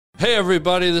Hey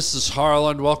everybody, this is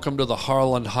Harland. Welcome to the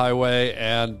Harland Highway,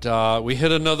 and we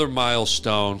hit another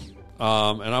milestone.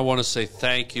 And I want to say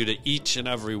thank you to each and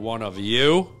every one of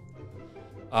you.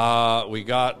 We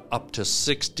got up to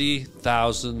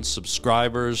 60,000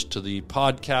 subscribers to the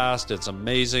podcast. It's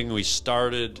amazing. We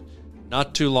started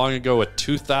not too long ago at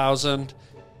 2,000,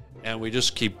 and we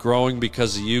just keep growing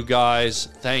because of you guys.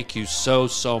 Thank you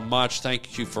so much.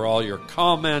 Thank you for all your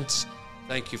comments.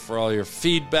 Thank you for all your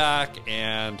feedback,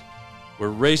 and we're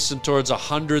racing towards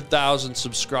 100,000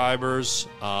 subscribers,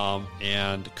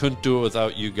 and couldn't do it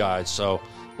without you guys. So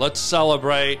let's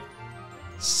celebrate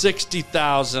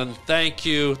 60,000. Thank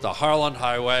you, the Harland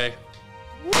Highway.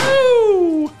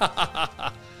 Woo!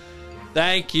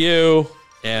 Thank you,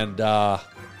 and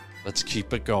let's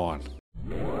keep it going.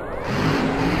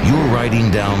 You're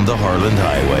riding down the Harland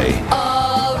Highway.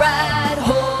 All right,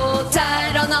 hold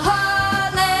tight on the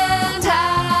Harland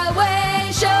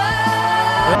Highway Show.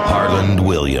 Harland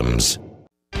Williams.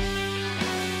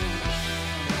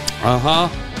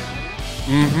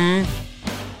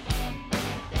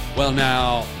 Well,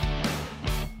 now,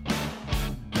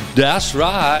 that's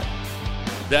right.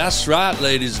 That's right,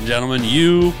 ladies and gentlemen.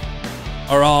 You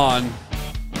are on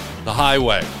the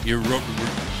highway. You're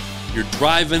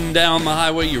driving down the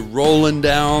highway. You're rolling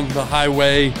down the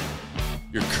highway.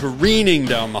 You're careening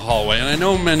down the hallway. And I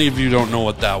know many of you don't know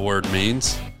what that word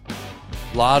means.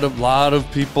 A lot of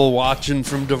people watching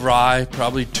from DeVry,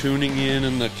 probably tuning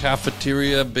in the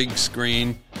cafeteria, big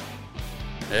screen.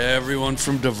 Everyone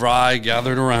from DeVry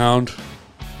gathered around,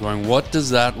 going, what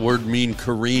does that word mean,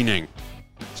 careening?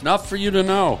 It's not for you to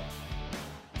know.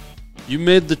 You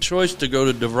made the choice to go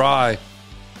to DeVry.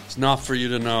 It's not for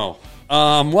you to know.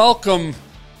 Welcome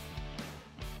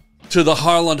to the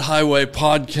Harland Highway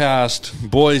podcast.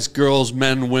 Boys, girls,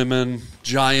 men, women,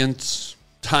 giants,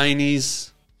 tinies,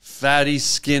 fatties,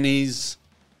 skinnies,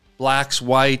 blacks,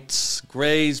 whites,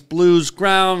 grays, blues,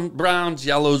 browns,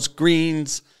 yellows,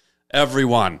 greens,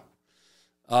 everyone.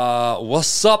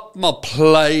 What's up, my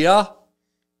playa?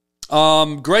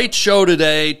 Great show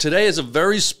today. Today is a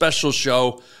very special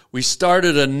show. We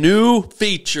started a new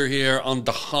feature here on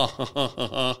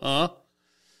the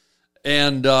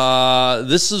and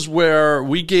this is where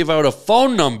we gave out a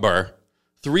phone number,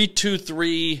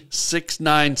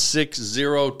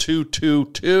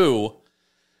 323-696-0222,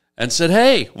 and said,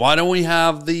 hey, why don't we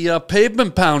have the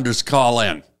Pavement Pounders call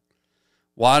in?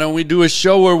 Why don't we do a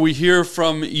show where we hear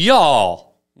from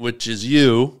y'all, which is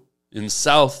you, in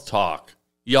South Talk.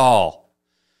 Y'all.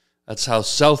 That's how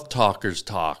South Talkers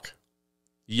talk.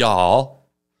 Y'all.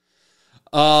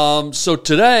 So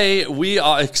today we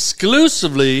are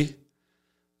exclusively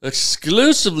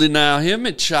now, him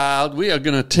and child, we are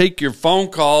going to take your phone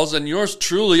calls, and yours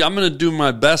truly, I'm going to do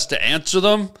my best to answer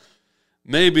them.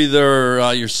 Maybe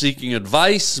you're seeking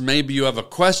advice. Maybe you have a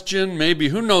question. Maybe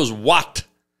who knows what.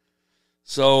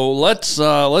 So let's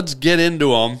get into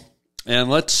them, and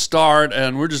let's start,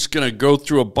 and we're just going to go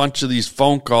through a bunch of these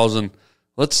phone calls, and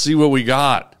let's see what we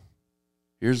got.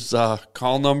 Here's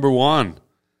call number one.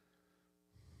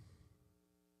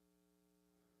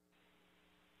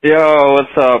 Yo,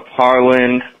 what's up,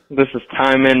 Harland? This is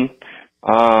Timon,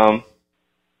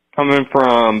 coming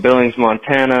from Billings,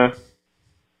 Montana.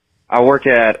 I work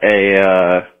at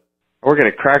a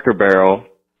Cracker Barrel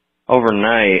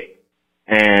overnight,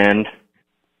 and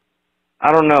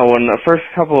I don't know, when the first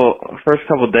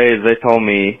couple days they told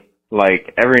me,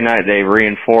 like, every night they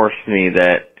reinforced me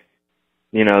that,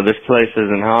 you know, this place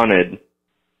isn't haunted.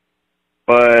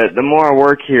 But the more I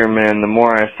work here, man, the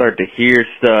more I start to hear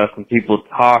stuff and people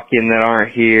talking that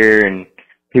aren't here and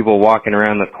people walking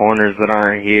around the corners that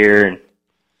aren't here. And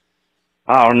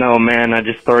I don't know, man, I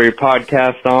just throw your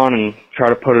podcast on and try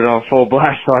to put it on full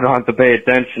blast so I don't have to pay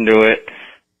attention to it.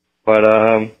 But,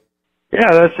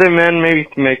 yeah, that's it, man. Maybe you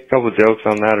can make a couple jokes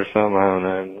on that or something. I don't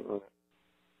know.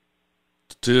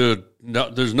 Dude, no,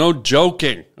 there's no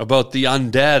joking about the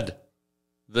undead.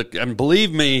 And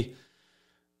believe me,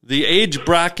 the age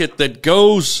bracket that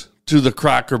goes to the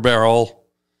Cracker Barrel,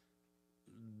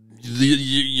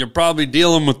 you're probably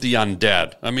dealing with the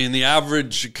undead. I mean, the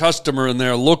average customer in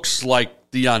there looks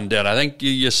like the undead. I think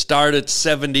you start at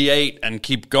 78 and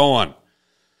keep going.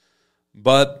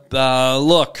 But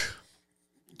look,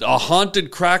 a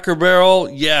haunted Cracker Barrel,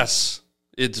 yes,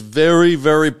 it's very,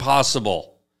 very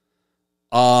possible.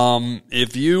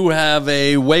 If you have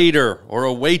a waiter or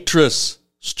a waitress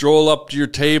stroll up to your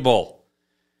table,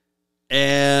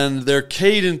 and their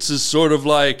cadence is sort of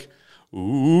like,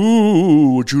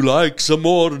 ooh, would you like some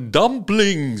more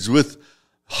dumplings with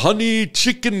honey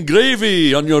chicken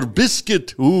gravy on your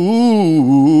biscuit?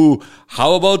 Ooh,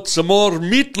 how about some more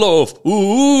meatloaf?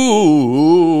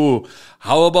 Ooh,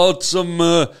 How about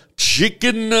some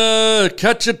chicken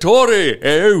cacciatore?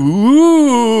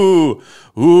 Ooh,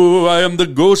 ooh, I am the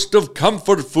ghost of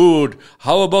comfort food.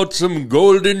 How about some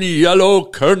golden yellow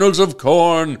kernels of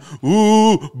corn?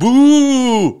 Ooh,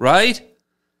 boo, right?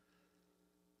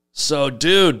 So,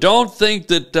 dude, don't think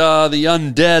that the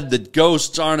undead, that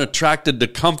ghosts aren't attracted to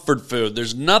comfort food.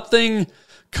 There's nothing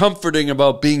comforting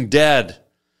about being dead,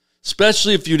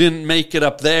 especially if you didn't make it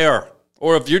up there,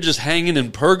 or if you're just hanging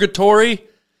in purgatory.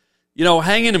 You know,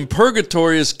 hanging in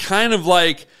purgatory is kind of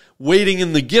like waiting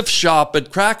in the gift shop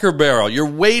at Cracker Barrel. You're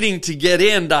waiting to get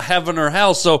into heaven or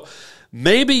hell. So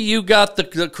maybe you got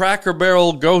the Cracker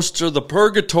Barrel ghosts or the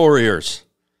purgatoriers.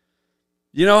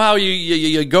 You know how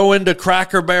you go into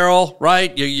Cracker Barrel,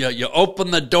 right? You open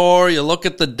the door, you look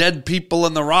at the dead people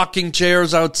in the rocking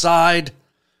chairs outside,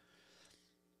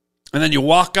 and then you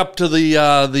walk up to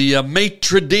the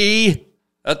maitre d'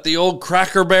 at the old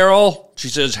Cracker Barrel. She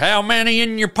says, "How many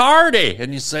in your party?"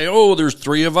 And you say, "Oh, there's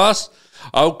 3 of us."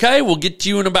 "Okay, we'll get to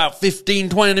you in about 15,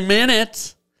 20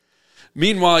 minutes.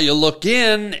 Meanwhile, you look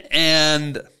in,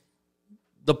 and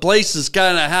the place is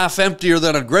kind of half emptier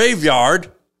than a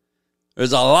graveyard.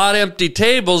 There's a lot of empty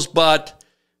tables, but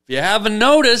if you haven't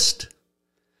noticed,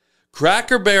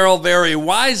 Cracker Barrel very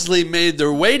wisely made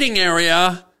their waiting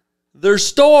area their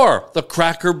store, the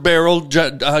Cracker Barrel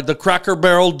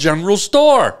General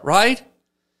Store, right?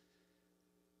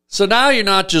 So now you're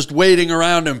not just waiting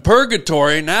around in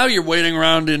purgatory. Now you're waiting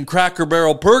around in Cracker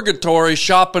Barrel purgatory,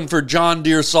 shopping for John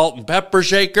Deere salt and pepper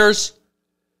shakers.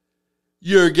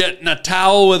 You're getting a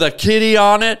towel with a kitty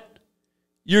on it.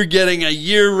 You're getting a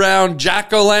year-round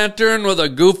jack-o'-lantern with a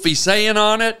goofy saying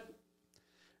on it.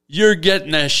 You're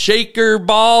getting a shaker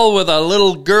ball with a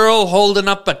little girl holding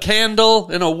up a candle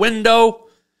in a window.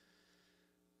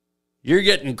 You're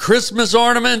getting Christmas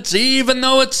ornaments even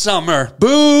though it's summer.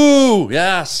 Boo!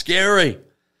 Yeah, scary.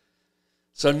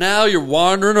 So now you're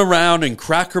wandering around in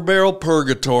Cracker Barrel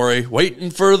purgatory,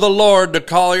 waiting for the Lord to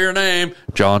call your name.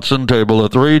 "Johnson, table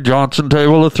of 3. Johnson,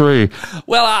 table of 3.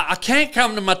 "Well, I can't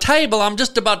come to my table. I'm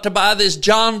just about to buy this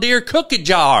John Deere cookie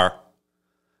jar.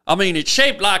 I mean, it's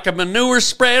shaped like a manure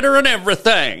spreader and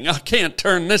everything. I can't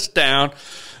turn this down."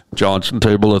 "Johnson,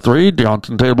 table of 3.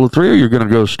 Johnson, table of 3. Or you're going to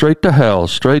go straight to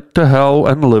hell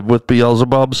and live with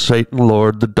Beelzebub, Satan,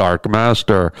 Lord, the Dark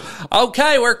Master."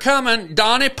 "Okay, we're coming.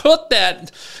 Donnie, put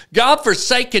that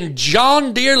godforsaken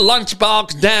John Deere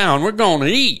lunchbox down. We're going to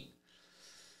eat."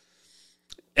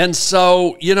 And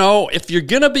so, you know, if you're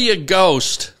going to be a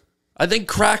ghost, I think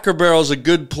Cracker Barrel is a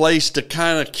good place to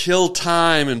kind of kill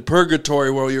time in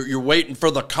purgatory where you're waiting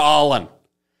for the calling,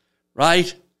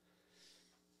 right?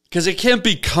 Because it can't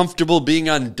be comfortable being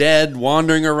undead,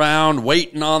 wandering around,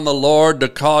 waiting on the Lord to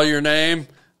call your name.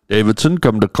 "Davidson,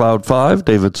 come to Cloud 5.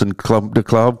 Davidson, come to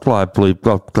Cloud 5, please.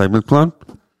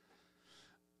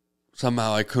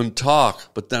 Somehow I couldn't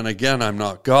talk, but then again, I'm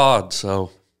not God,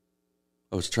 so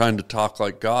I was trying to talk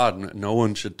like God. No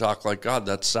one should talk like God.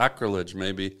 That's sacrilege.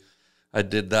 Maybe I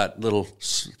did that little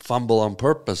fumble on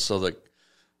purpose so that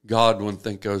God wouldn't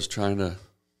think I was trying to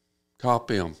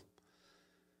copy him.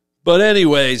 But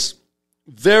anyways,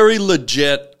 very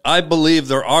legit. I believe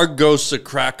there are ghosts at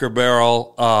Cracker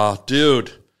Barrel.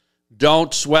 Dude,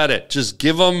 don't sweat it. Just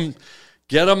get them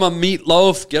a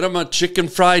meatloaf, get them a chicken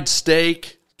fried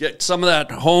steak, get some of that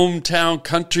hometown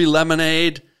country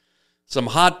lemonade, some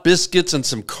hot biscuits, and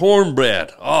some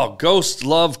cornbread. Oh, ghosts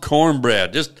love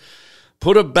cornbread. Just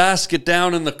put a basket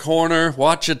down in the corner,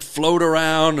 watch it float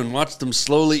around, and watch them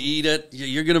slowly eat it.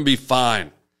 You're going to be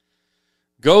fine.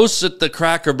 Ghosts at the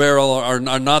Cracker Barrel are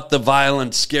not the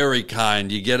violent, scary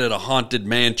kind you get at a haunted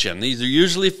mansion. These are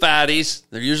usually fatties.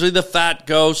 They're usually the fat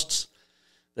ghosts.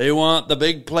 They want the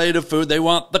big plate of food. They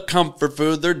want the comfort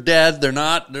food. They're dead. They're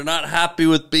not happy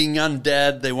with being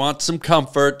undead. They want some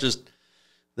comfort.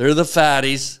 They're the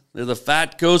fatties. They're the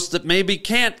fat ghosts that maybe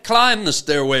can't climb the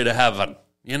stairway to heaven.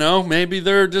 You know, maybe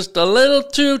they're just a little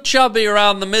too chubby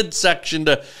around the midsection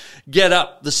to get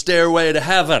up the stairway to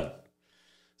heaven.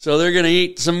 So they're going to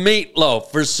eat some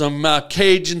meatloaf or some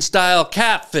Cajun-style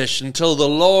catfish until the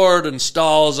Lord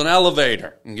installs an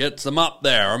elevator and gets them up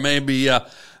there. Or maybe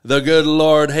the good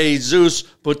Lord Jesus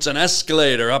puts an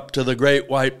escalator up to the great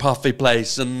white puffy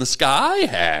place in the sky.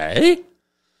 Hey?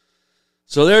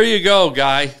 So there you go,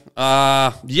 guy.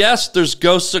 Yes, there's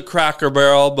ghosts at Cracker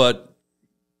Barrel, but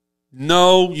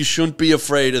no, you shouldn't be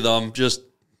afraid of them. Just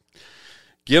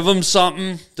give them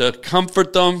something to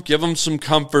comfort them. Give them some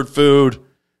comfort food.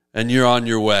 And you're on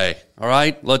your way. All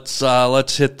right, let's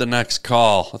hit the next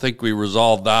call. I think we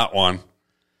resolved that one.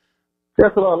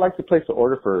 Yes, hello. I'd like to place an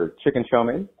order for chicken chow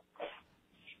mein.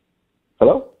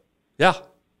 Hello? Yeah.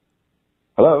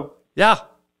 Hello? Yeah.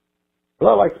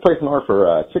 Hello, I'd like to place an order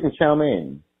for chicken chow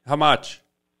mein. How much?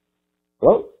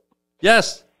 Hello?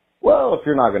 Yes. Well, if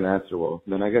you're not going to answer, well,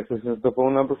 then I guess this is the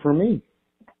phone number for me.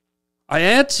 I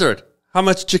answered. How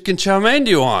much chicken chow mein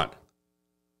do you want?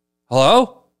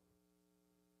 Hello?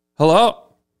 Hello?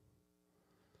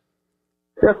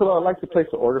 Yes, hello, I'd like to place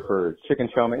an order for chicken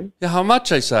chow mein. Yeah, how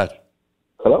much, I said?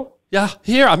 Hello? Yeah,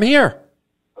 here, I'm here.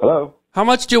 Hello? How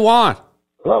much do you want?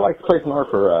 Hello, I'd like to place an order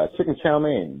for chicken chow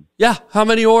mein. Yeah, how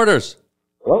many orders?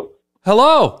 Hello?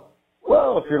 Hello?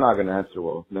 Well, if you're not going to answer,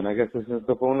 well, then I guess this is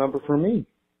the phone number for me.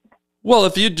 Well,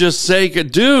 if you just say,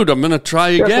 dude, I'm going to try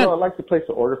Yes, again. hello, I'd like to place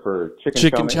an order for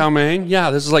Chicken chow mein? Yeah,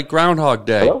 this is like Groundhog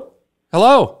Day. Hello?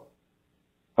 Hello?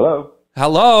 Hello?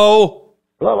 Hello?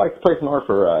 Hello, I'd like to place an order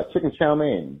for chicken chow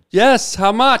mein. Yes,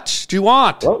 how much do you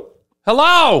want? Hello?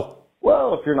 Hello?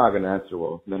 Well, if you're not going to answer,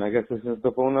 well, then I guess this is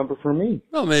the phone number for me.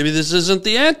 Well, maybe this isn't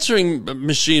the answering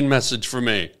machine message for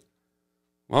me.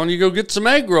 Why don't you go get some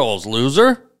egg rolls,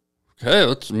 loser? Okay,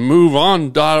 let's move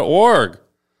on.org.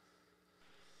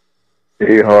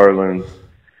 Hey, Harland.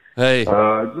 Hey.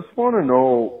 I just want to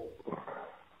know,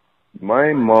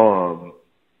 my mom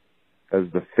has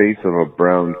the face of a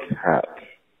brown cat.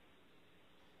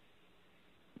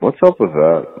 What's up with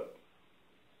that?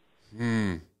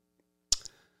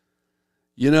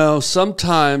 You know,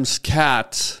 sometimes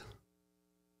cats,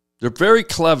 they're very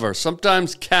clever.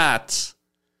 Sometimes cats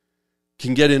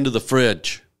can get into the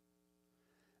fridge.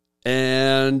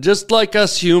 And just like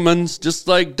us humans, just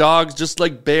like dogs, just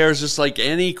like bears, just like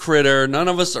any critter, none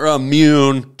of us are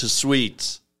immune to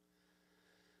sweets.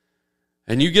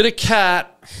 And you get a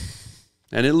cat,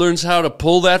 and it learns how to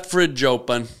pull that fridge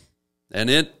open, and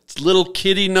its little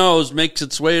kitty nose makes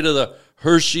its way to the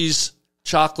Hershey's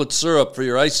chocolate syrup for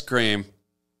your ice cream.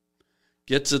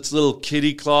 Gets its little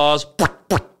kitty claws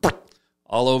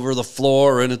all over the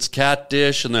floor in its cat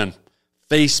dish, and then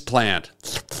face plant.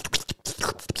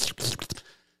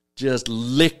 Just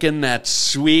licking that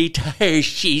sweet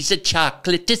Hershey's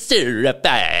chocolate syrup,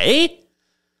 eh?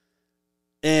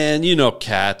 And you know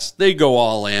cats, they go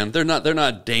all in. They're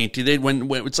not dainty. When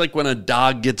it's like when a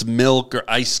dog gets milk or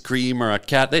ice cream, or a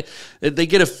cat, they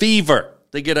get a fever.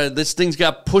 This thing's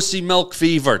got pussy milk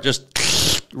fever. Just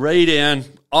right in,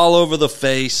 all over the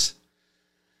face.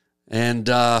 And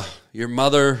your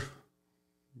mother's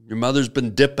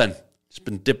been dipping. She's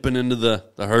been dipping into the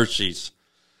Hershey's.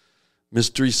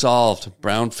 Mystery solved.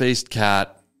 Brown-faced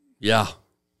cat. Yeah.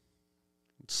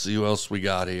 Let's see who else we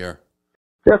got here.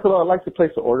 Yes, hello, I'd like to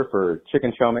place an order for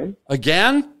chicken chow mein.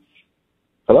 Again?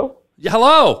 Hello? Yeah,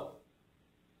 hello.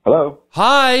 Hello?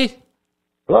 Hi.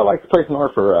 Hello, I'd like to place an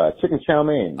order for chicken chow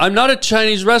mein. I'm not a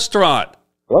Chinese restaurant.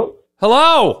 Hello?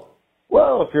 Hello.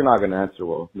 Well, if you're not going to answer,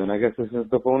 well, then I guess this is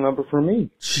the phone number for me.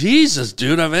 Jesus,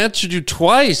 dude, I've answered you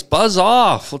twice. Buzz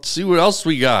off. Let's see what else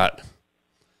we got.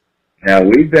 Now,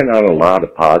 we've been on a lot of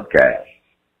podcasts,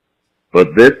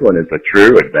 but this one is a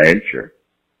true adventure.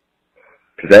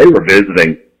 Today we're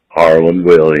visiting Harland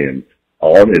Williams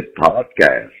on his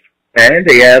podcast, and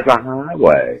he has a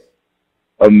highway.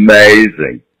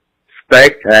 Amazing,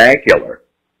 spectacular,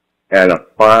 and a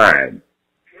fine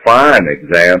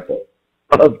example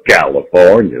of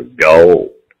California's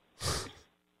gold.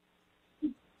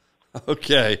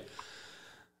 Okay.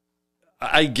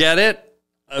 I get it.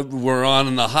 We're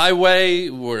on the highway.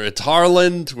 It's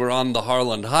Harland. We're on the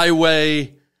Harland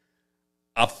Highway.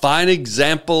 A fine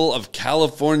example of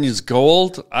California's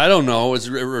gold. I don't know. Is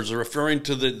it referring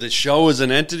to the show as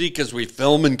an entity because we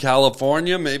film in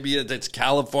California? Maybe it's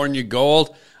California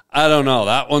gold. I don't know.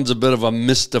 That one's a bit of a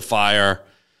mystifier.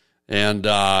 And,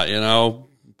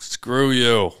 screw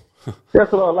you. Yes,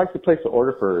 hello, I'd like to place an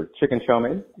order for chicken chow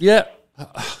mein. Yeah.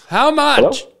 How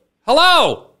much?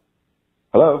 Hello?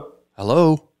 Hello?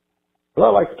 Hello? Hello,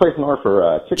 I'd like to place an order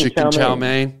for chicken chow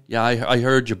mein. Yeah, I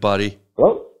heard you, buddy.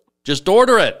 Hello? Just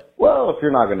order it. Well, if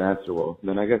you're not going to answer, well,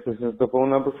 then I guess this is the phone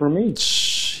number for me.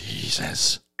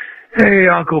 Jesus. Hey,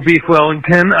 Uncle Beef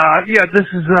Wellington. This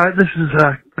is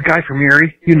the guy from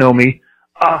Erie. You know me.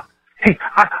 Hey,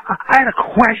 I had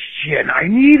a question. I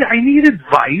need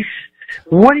advice.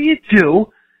 What do you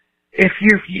do if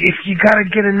you got to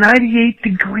get a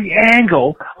 98-degree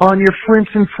angle on your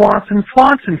Flinson Florfin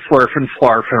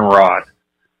rod?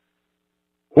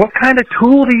 What kind of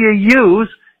tool do you use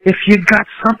if you got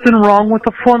something wrong with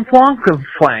the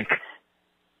flank?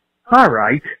 All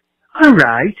right.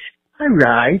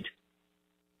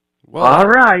 Well, All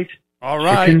right.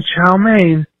 Chicken chow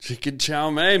mein. Chicken chow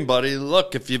mein, buddy.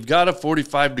 Look, if you've got a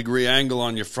 45-degree angle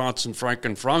on your Franken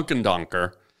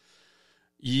Frankendonker,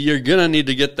 you're going to need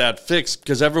to get that fixed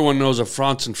because everyone knows a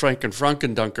Franz and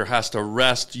Frankendunker has to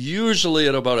rest usually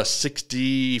at about a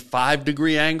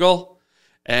 65-degree angle.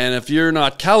 And if you're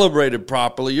not calibrated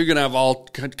properly, you're going to have all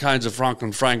kinds of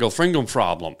Fringel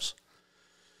problems.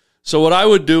 So what I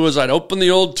would do is I'd open the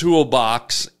old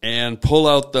toolbox and pull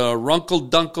out the Runkle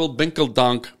Dunkel Binkle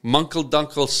Dunk Munkle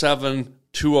Dunkel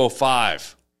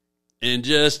 7205 and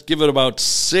just give it about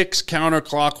 6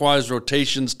 counterclockwise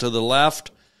rotations to the left.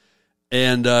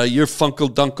 And your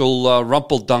Funkle Dunkel,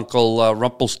 Rumple Dunkel,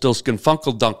 Rumpelstiltskin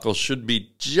Funkle Dunkel should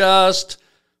be just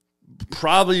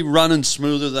probably running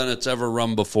smoother than it's ever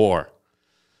run before.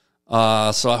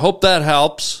 So I hope that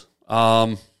helps.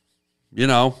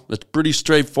 It's pretty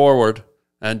straightforward.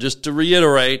 And just to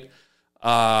reiterate,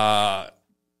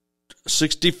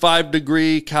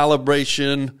 65-degree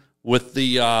calibration with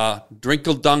the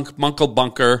Drinkle Dunk Munkle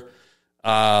Bunker,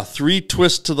 3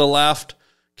 twists to the left,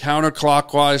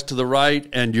 counterclockwise to the right,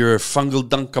 and your Fungal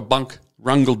Dunka Bunk,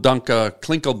 Rungle Dunka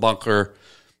Klinkle Bunker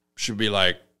should be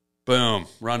like, boom,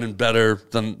 running better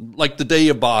than like the day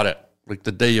you bought it. Like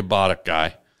the day you bought it,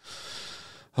 guy.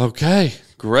 Okay,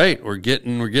 great. We're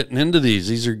getting into these.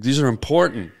 These are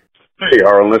important. Hey,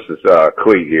 Harlan, this is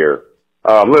Cleet here.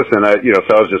 Listen, so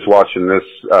I was just watching this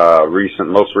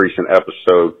most recent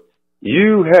episode.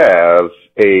 You have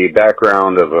a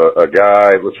background of a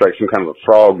guy, looks like some kind of a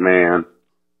frog man,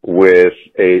 with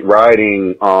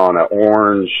riding on an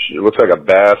orange, it looks like a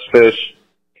bass fish.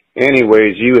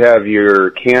 Anyways, you have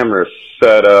your camera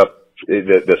set up,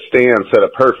 the stand set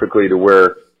up perfectly to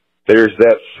where there's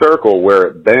that circle where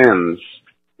it bends,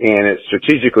 and it's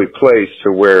strategically placed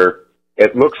to where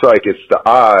it looks like it's the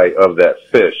eye of that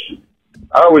fish.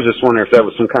 I was just wondering if that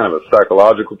was some kind of a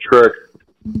psychological trick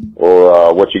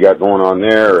or what you got going on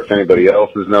there, or if anybody else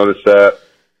has noticed that.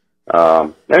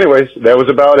 Anyways, that was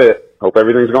about it. Hope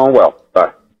everything's going well.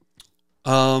 Bye.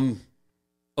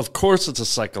 Of course it's a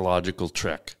psychological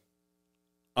trick.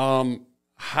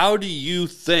 How do you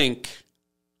think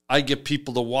I get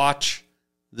people to watch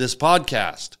this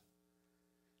podcast?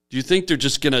 Do you think they're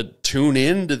just going to tune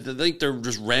in? Do they think they're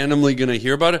just randomly going to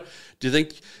hear about it? Do you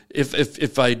think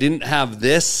if I didn't have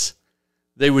this,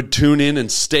 they would tune in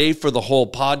and stay for the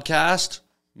whole podcast?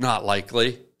 Not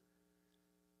likely.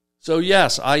 So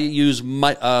yes, I use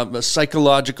my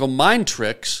psychological mind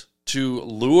tricks to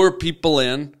lure people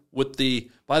in with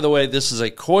by the way, this is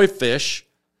a koi fish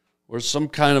or some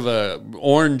kind of a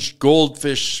orange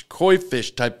goldfish, koi fish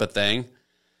type of thing.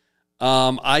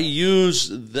 I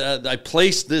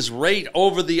place this right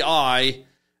over the eye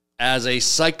as a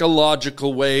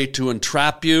psychological way to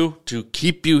entrap you, to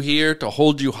keep you here, to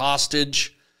hold you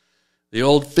hostage. The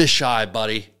old fish eye,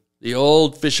 buddy. The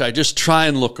old fish eye. Just try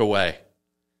and look away.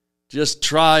 Just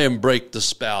try and break the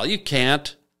spell. You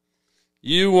can't.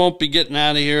 You won't be getting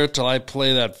out of here till I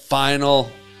play that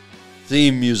final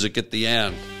theme music at the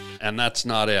end. And that's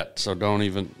not it. So don't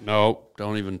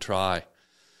even try.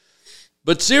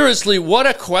 But seriously, what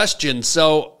a question.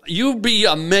 So you'd be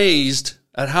amazed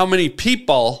at how many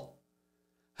people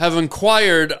have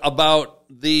inquired about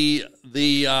the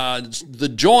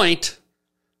joint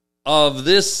of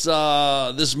this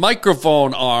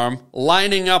microphone arm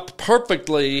lining up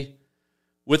perfectly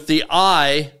with the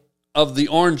eye of the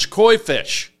orange koi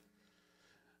fish.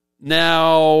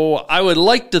 Now, I would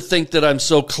like to think that I'm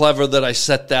so clever that I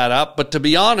set that up, but to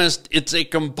be honest, it's a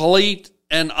complete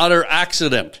and utter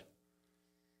accident.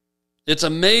 It's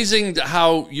amazing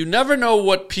how you never know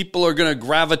what people are going to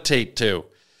gravitate to.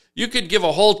 You could give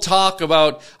a whole talk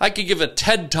I could give a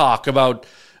TED talk about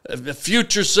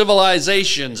future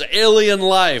civilizations, alien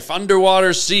life,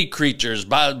 underwater sea creatures,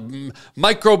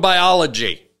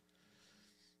 microbiology,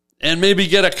 and maybe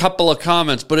get a couple of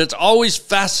comments. But it's always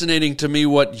fascinating to me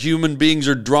what human beings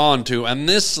are drawn to. And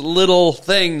this little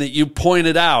thing that you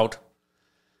pointed out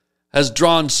has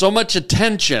drawn so much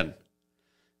attention.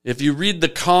 If you read the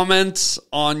comments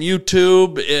on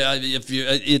YouTube,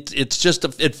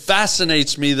 it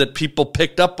fascinates me that people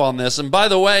picked up on this. And by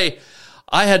the way,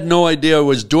 I had no idea I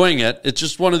was doing it. It's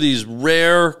just one of these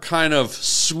rare kind of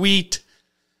sweet,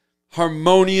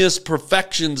 harmonious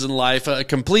perfections in life, a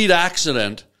complete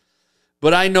accident.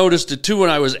 But I noticed it too when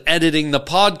I was editing the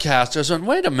podcast. I was like,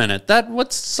 wait a minute, that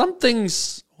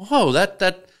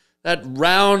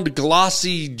round,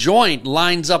 glossy joint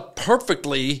lines up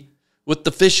perfectly with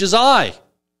the fish's eye.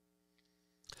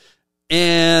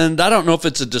 And I don't know if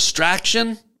it's a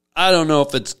distraction. I don't know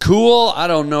if it's cool. I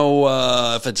don't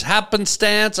know if it's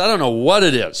happenstance. I don't know what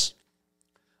it is.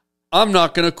 I'm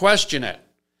not going to question it.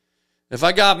 If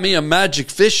I got me a magic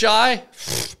fish eye,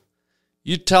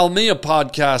 you tell me a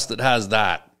podcast that has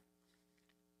that.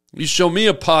 You show me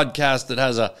a podcast that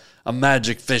has a a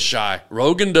magic fisheye.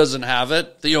 Rogan doesn't have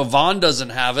it. Theo Vaughn doesn't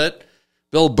have it.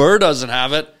 Bill Burr doesn't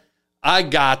have it. I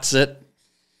gots it.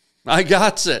 I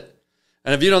gots it.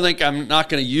 And if you don't think I'm not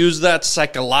going to use that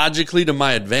psychologically to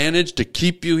my advantage to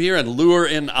keep you here and lure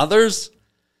in others,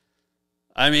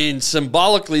 I mean,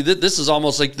 symbolically, this is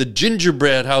almost like the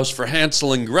gingerbread house for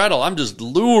Hansel and Gretel. I'm just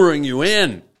luring you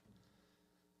in.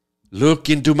 Look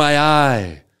into my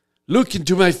eye. Look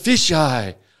into my fish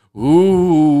eye.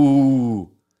 Ooh.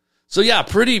 So yeah,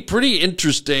 pretty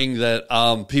interesting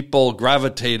that people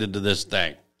gravitated to this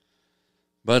thing.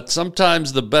 But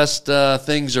sometimes the best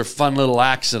things are fun little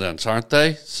accidents, aren't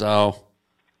they? So,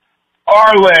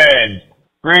 Harland,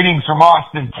 greetings from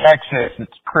Austin, Texas.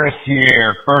 It's Chris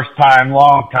here. First time,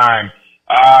 long time.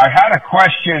 I had a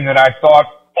question that I thought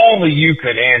only you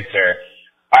could answer.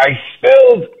 I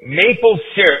spilled maple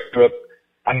syrup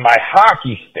on my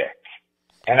hockey stick,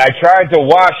 and I tried to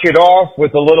wash it off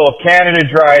with a little Canada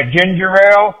Dry ginger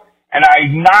ale, and I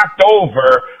knocked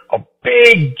over a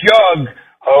big jug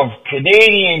of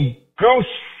Canadian goose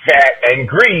fat and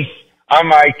grease on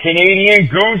my Canadian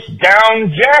Goose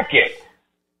down jacket.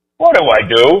 What do I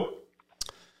do?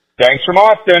 Thanks from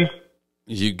Austin.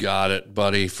 You got it,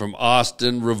 buddy. From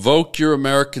Austin, revoke your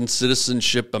American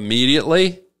citizenship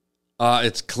immediately.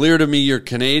 It's clear to me you're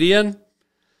Canadian.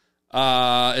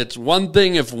 It's one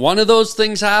thing if one of those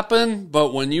things happen,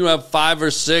 but when you have 5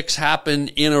 or 6 happen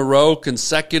in a row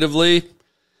consecutively,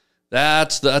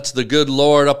 that's the good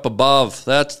Lord up above.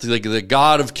 That's the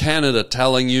God of Canada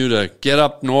telling you to get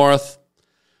up north,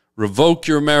 revoke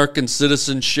your American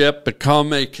citizenship,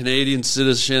 become a Canadian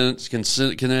citizen, hit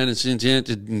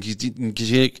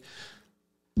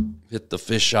the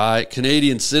fish eye,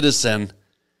 Canadian citizen,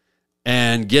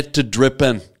 and get to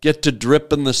dripping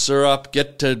the syrup,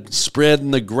 get to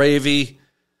spreading the gravy,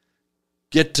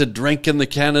 get to drinking the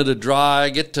Canada Dry,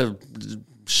 get to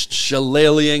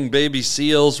shillelaghing baby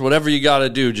seals, whatever you got to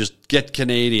do, just get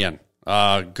Canadian.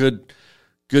 Good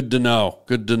to know.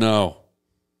 Good to know.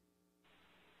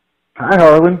 Hi,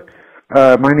 Harlan.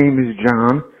 My name is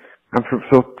John. I'm from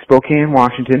Spokane,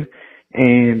 Washington,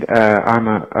 and I'm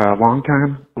a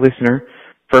long-time listener,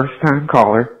 first-time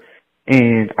caller,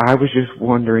 and I was just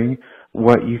wondering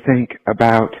what you think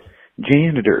about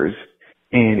janitors,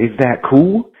 and is that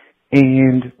cool,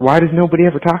 and why does nobody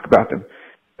ever talk about them?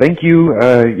 Thank you.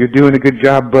 You're doing a good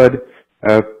job, bud.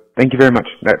 Thank you very much.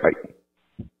 Bye.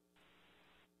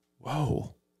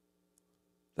 Whoa.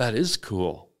 That is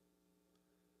cool.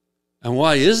 And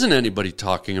why isn't anybody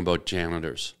talking about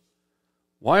janitors?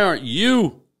 Why aren't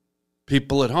you,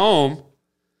 people at home,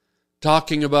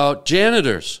 talking about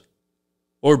janitors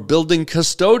or building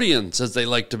custodians, as they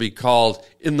like to be called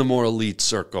in the more elite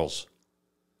circles?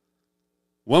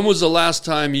 When was the last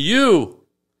time you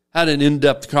had an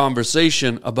in-depth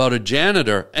conversation about a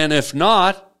janitor? And if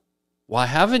not, why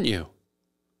haven't you?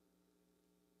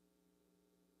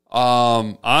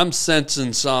 I'm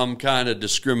sensing some kind of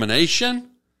discrimination.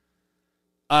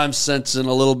 I'm sensing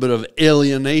a little bit of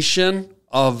alienation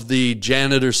of the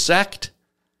janitor sect.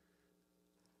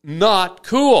 Not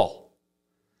cool.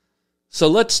 So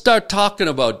let's start talking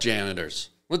about janitors.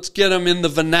 Let's get them in the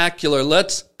vernacular.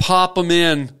 Let's pop them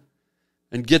in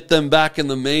and get them back in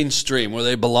the mainstream where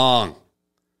they belong.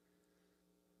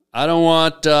 I don't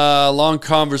want a long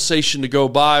conversation to go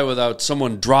by without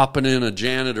someone dropping in a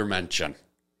janitor mention.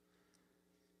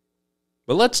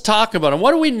 But let's talk about them.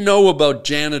 What do we know about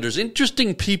janitors?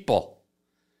 Interesting people.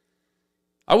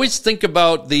 I always think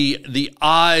about the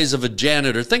eyes of a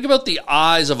janitor. Think about the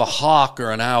eyes of a hawk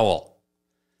or an owl.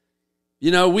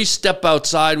 You know, we step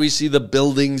outside, we see the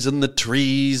buildings and the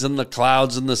trees and the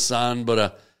clouds and the sun,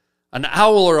 but an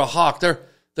owl or a hawk, their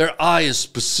eye is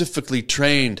specifically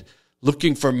trained,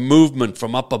 looking for movement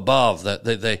from up above.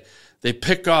 They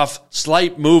pick off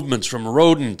slight movements from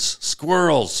rodents,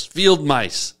 squirrels, field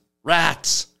mice,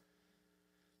 rats.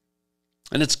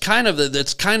 And it's kind of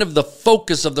the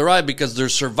focus of their eye because their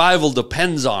survival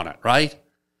depends on it, right?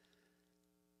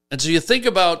 And so you think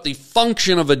about the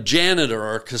function of a janitor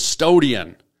or a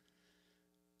custodian.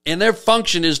 And their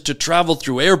function is to travel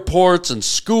through airports and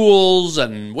schools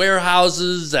and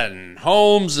warehouses and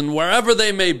homes and wherever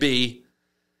they may be.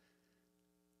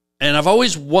 And I've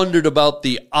always wondered about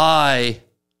the eye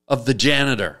of the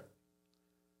janitor.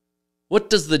 What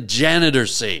does the janitor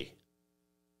see?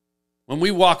 When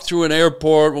we walk through an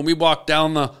airport, when we walk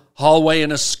down the hallway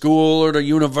in a school or at a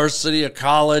university, a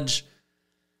college,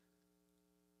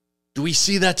 do we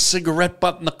see that cigarette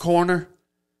butt in the corner?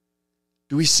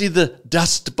 Do we see the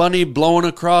dust bunny blowing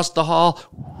across the hall?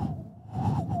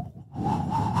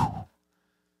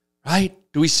 Right?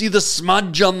 Do we see the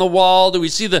smudge on the wall? Do we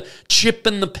see the chip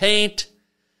in the paint?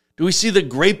 Do Do we see the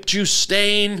grape juice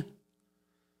stain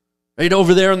right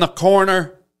over there in the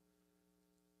corner?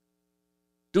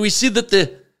 Do we see that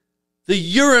the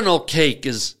urinal cake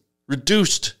is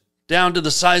reduced down to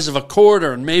the size of a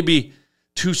quarter and maybe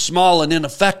too small and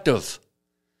ineffective?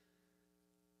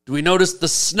 Do we notice the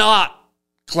snot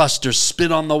clusters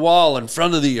spit on the wall in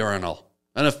front of the urinal?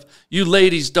 And if you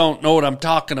ladies don't know what I'm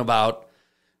talking about,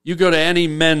 you go to any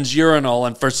men's urinal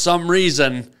and for some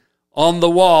reason on the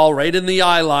wall, right in the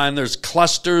eye line, there's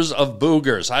clusters of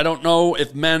boogers. I don't know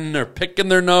if men are picking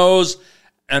their nose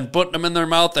and putting them in their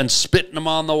mouth and spitting them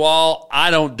on the wall.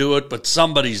 I don't do it, but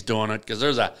somebody's doing it because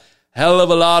there's a hell of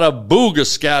a lot of boogers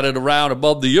scattered around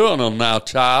above the urinal now,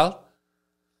 child.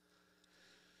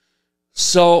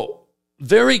 So,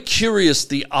 very curious,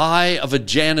 the eye of a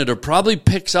janitor probably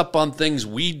picks up on things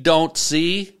we don't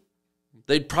see.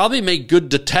 They'd probably make good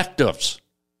detectives,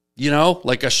 you know,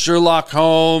 like a Sherlock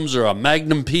Holmes or a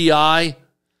Magnum P.I.,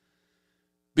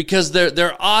 because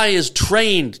their eye is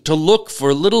trained to look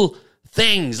for little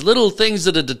things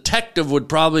that a detective would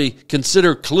probably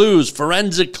consider clues,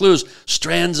 forensic clues,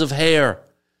 strands of hair,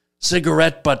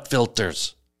 cigarette butt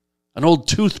filters, an old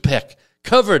toothpick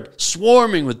covered,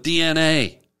 swarming with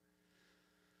DNA.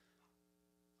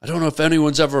 I don't know if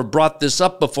anyone's ever brought this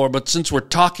up before, but since we're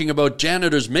talking about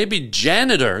janitors, maybe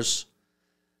janitors,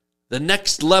 the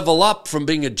next level up from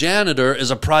being a janitor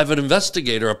is a private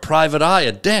investigator, a private eye,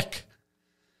 a dick.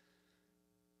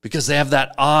 Because they have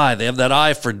that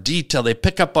eye for detail. They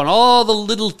pick up on all the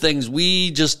little things we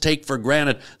just take for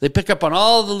granted. They pick up on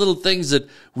all the little things that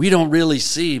we don't really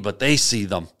see, but they see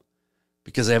them.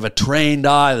 Because they have a trained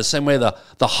eye, the same way the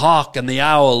hawk and the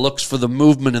owl looks for the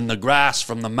movement in the grass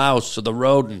from the mouse or the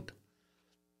rodent.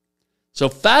 So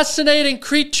fascinating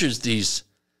creatures, these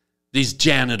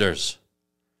janitors.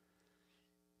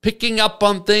 Picking up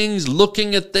on things,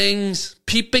 looking at things,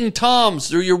 peeping toms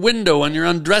through your window when you're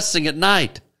undressing at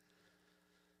night.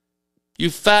 You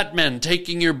fat men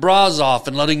taking your bras off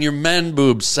and letting your man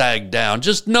boobs sag down.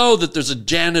 Just know that there's a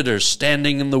janitor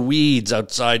standing in the weeds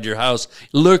outside your house,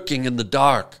 lurking in the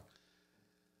dark,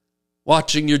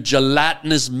 watching your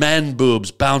gelatinous man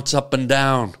boobs bounce up and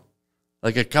down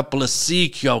like a couple of sea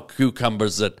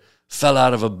cucumbers that fell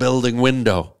out of a building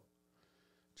window.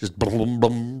 Just boom,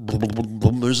 boom, boom, boom,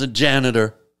 boom. There's a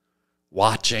janitor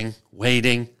watching,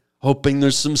 waiting, hoping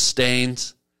there's some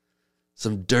stains.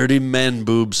 Some dirty men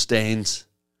boob stains.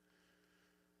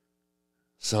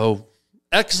 So,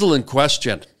 excellent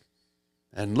question.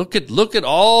 And look at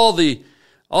all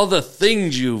the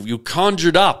things you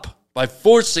conjured up by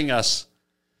forcing us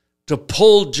to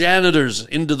pull janitors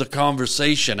into the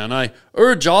conversation. And I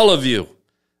urge all of you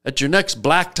at your next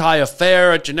black tie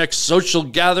affair, at your next social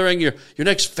gathering, your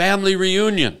next family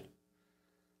reunion,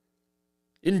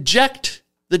 inject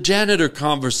the janitor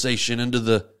conversation into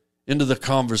the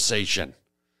conversation.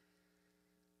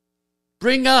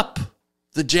 Bring up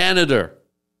the janitor,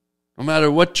 no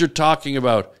matter what you're talking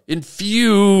about.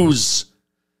 Infuse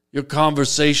your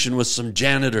conversation with some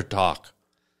janitor talk.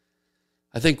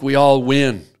 I think we all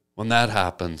win when that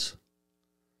happens.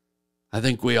 I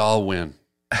think we all win.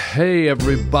 Hey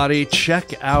everybody,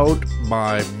 check out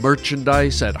my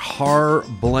merchandise at harbling.com.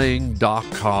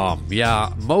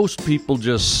 Yeah, most people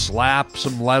just slap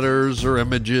some letters or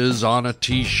images on a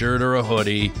t-shirt or a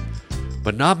hoodie,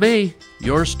 but not me.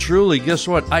 Yours truly. Guess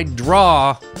what? I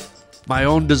draw my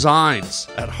own designs.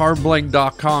 At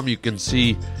harbling.com you can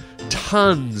see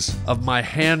tons of my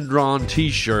hand-drawn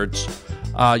t-shirts.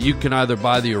 You can either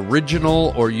buy the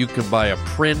original or you can buy a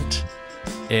print.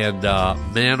 And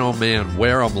man, oh man,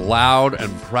 wear them loud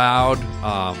and proud.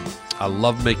 I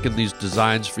love making these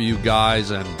designs for you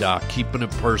guys and keeping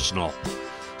it personal.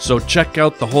 So check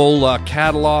out the whole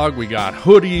catalog. We got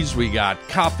hoodies, we got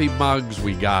coffee mugs,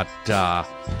 we got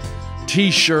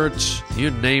t-shirts,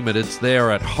 you name it, it's there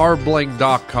at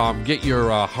harbling.com. Get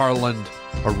your Harland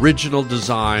original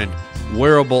design,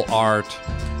 wearable art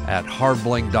at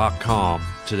harbling.com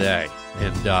today.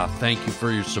 And thank you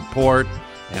for your support.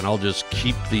 And I'll just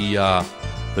keep the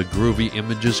groovy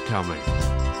images coming.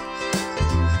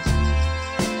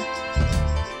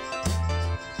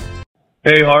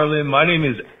 Hey, Harlan. My name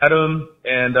is Adam,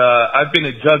 and I've been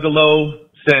a juggalo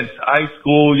since high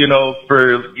school,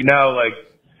 for now, like,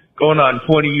 going on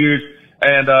 20 years.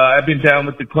 And I've been down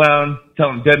with the clown, till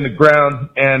I'm dead in the ground.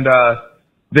 And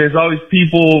there's always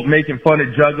people making fun of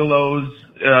juggalos,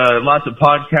 lots of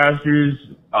podcasters.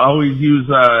 I always use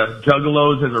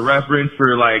juggalos as a reference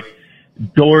for like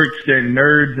dorks and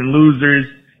nerds and losers.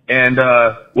 And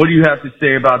what do you have to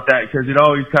say about that? Because it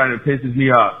always kind of pisses me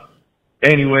off.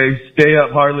 Anyway, stay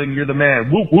up, Harlan. You're the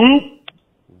man. Whoop, whoop.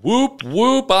 Whoop,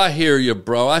 whoop, I hear you,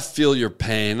 bro. I feel your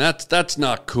pain. That's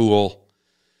not cool.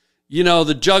 You know,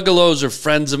 the Juggalos are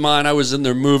friends of mine. I was in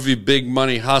their movie Big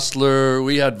Money Hustler.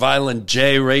 We had Violent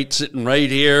J sitting right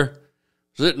here.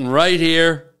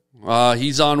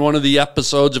 He's on one of the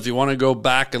episodes. If you want to go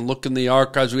back and look in the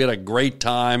archives, we had a great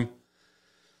time.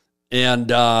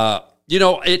 And, you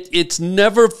know, it's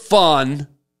never fun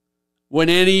when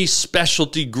any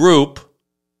specialty group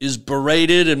is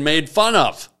berated and made fun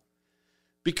of.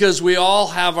 Because we all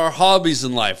have our hobbies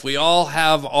in life. We all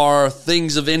have our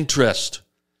things of interest.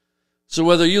 So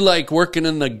whether you like working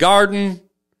in the garden,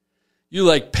 you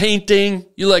like painting,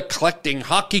 you like collecting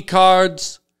hockey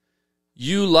cards,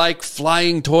 you like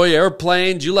flying toy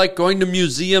airplanes, you like going to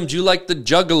museums, you like the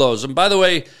Juggalos. And by the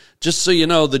way, just so you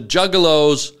know, the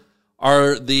Juggalos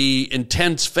are the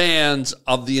intense fans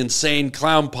of the Insane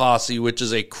Clown Posse, which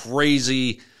is a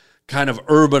crazy kind of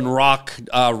urban rock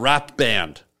rap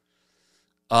band.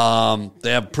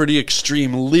 They have pretty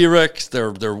extreme lyrics.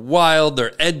 They're wild.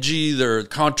 They're edgy. They're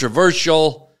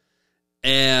controversial,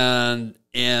 and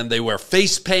they wear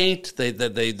face paint.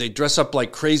 They dress up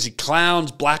like crazy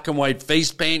clowns. Black and white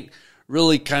face paint.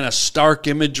 Really kind of stark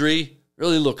imagery.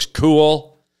 Really looks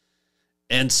cool.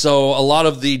 And so a lot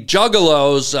of the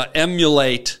Juggalos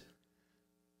emulate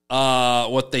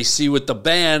what they see with the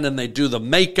band, and they do the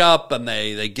makeup, and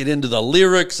they get into the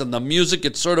lyrics and the music.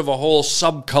 It's sort of a whole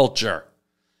subculture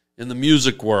in the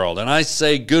music world. And I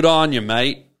say, good on you,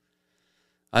 mate.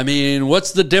 I mean,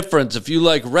 what's the difference? If you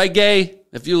like reggae,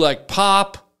 if you like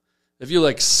pop, if you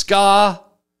like ska,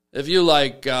 if you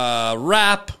like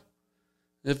rap,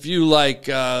 if you like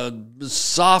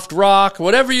soft rock,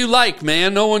 whatever you like,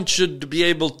 man, no one should be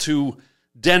able to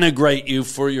denigrate you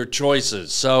for your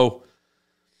choices. So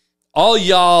all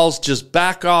y'all's just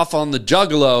back off on the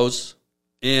Juggalos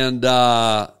and,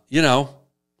 you know,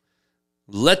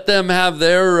 let them have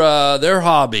their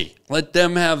hobby. Let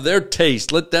them have their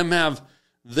taste. Let them have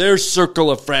their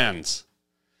circle of friends.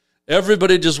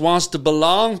 Everybody just wants to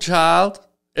belong, child.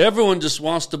 Everyone just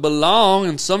wants to belong.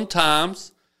 And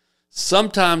sometimes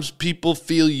people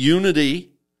feel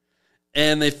unity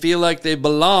and they feel like they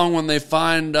belong when they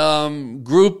find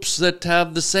groups that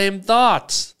have the same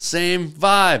thoughts, same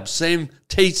vibes, same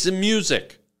tastes in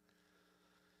music.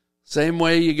 Same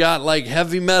way you got like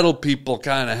heavy metal people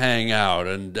kind of hang out,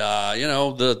 and you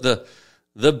know, the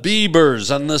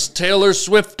Biebers and the Taylor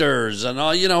Swifters and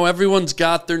all, you know, everyone's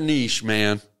got their niche,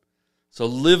 man. So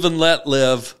live and let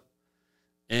live.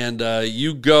 And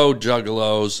you go,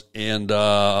 Juggalos, and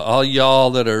all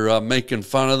y'all that are making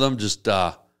fun of them, just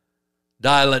dial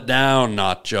it down,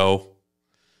 Nacho.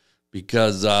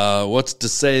 Because what's to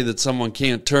say that someone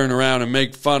can't turn around and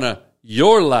make fun of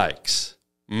your likes?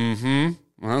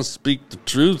 I'll speak the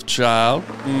truth, child.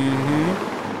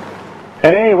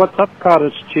 Hey, what's up,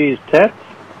 cottage cheese tits?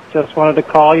 Just wanted to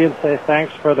call you and say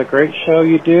thanks for the great show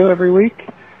you do every week.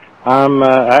 I'm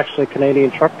actually a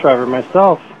Canadian truck driver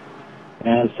myself,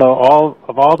 and so all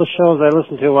the shows I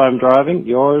listen to while I'm driving,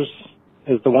 yours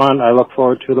is the one I look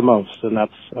forward to the most, and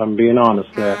I'm being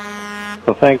honest there.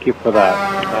 So thank you for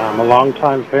that. I'm a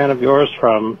longtime fan of yours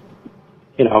from,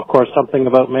 you know, of course, Something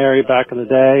About Mary back in the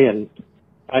day, and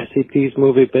ICP's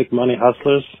movie Big Money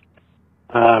Hustlers.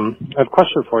 I have a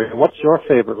question for you. What's your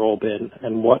favorite role been,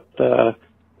 and what have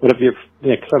your,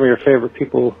 some of your favorite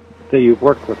people that you've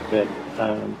worked with been?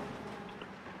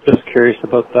 Just curious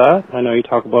about that. I know you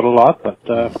talk about a lot, but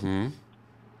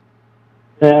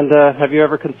and have you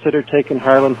ever considered taking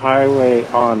Harland Highway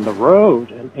on the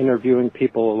road and interviewing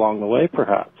people along the way,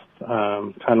 perhaps?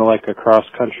 Kind of like a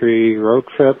cross-country road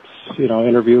trips, you know,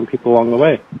 interviewing people along the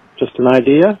way. Just an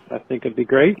idea. I think it'd be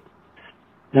great.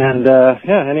 And,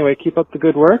 yeah, anyway, keep up the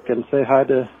good work and say hi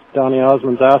to Donny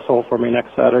Osmond's asshole for me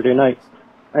next Saturday night.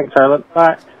 Thanks, Harlan.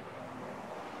 Bye.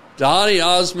 Donny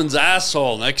Osmond's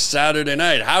asshole next Saturday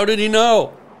night. How did he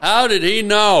know? How did he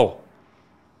know?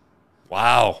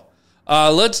 Wow.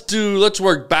 Let's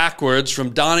work backwards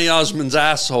from Donny Osmond's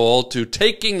asshole to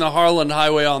taking the Harland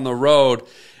Highway on the road.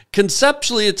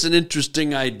 Conceptually, it's an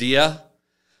interesting idea.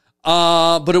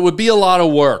 But it would be a lot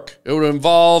of work. It would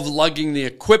involve lugging the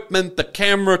equipment, the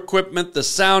camera equipment, the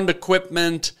sound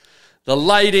equipment, the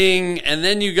lighting, and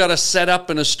then you got to set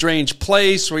up in a strange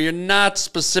place where you're not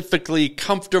specifically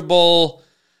comfortable.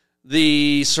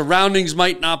 The surroundings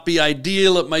might not be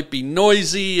ideal. It might be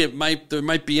noisy. There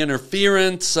might be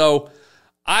interference. So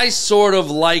I sort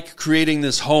of like creating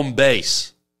this home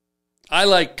base. I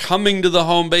like coming to the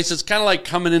home base. It's kind of like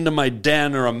coming into my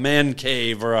den or a man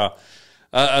cave or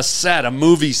a set, a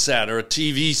movie set or a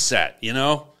TV set, you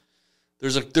know?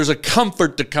 There's a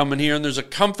comfort to coming here, and there's a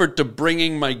comfort to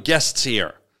bringing my guests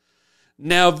here.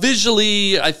 Now,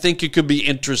 visually, I think it could be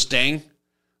interesting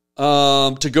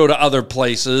to go to other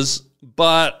places,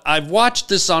 but I've watched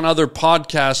this on other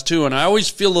podcasts too, and I always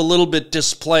feel a little bit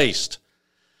displaced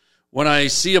when I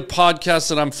see a podcast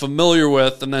that I'm familiar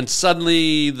with, and then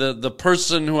suddenly the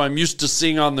person who I'm used to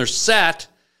seeing on their set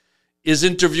is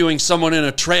interviewing someone in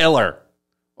a trailer,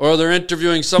 or they're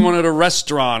interviewing someone at a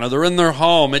restaurant, or they're in their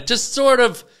home. It just sort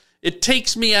of, it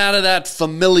takes me out of that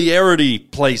familiarity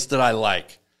place that I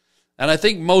like. And I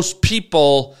think most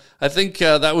people,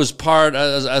 that was part,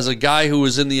 as a guy who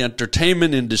was in the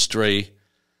entertainment industry,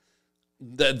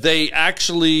 that they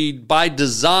actually, by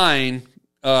design,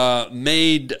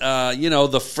 made,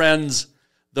 the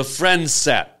Friends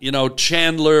set,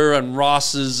 Chandler and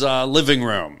Ross's living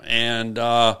room,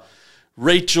 and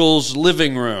Rachel's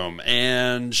living room,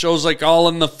 and shows like All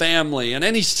in the Family, and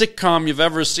any sitcom you've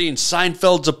ever seen,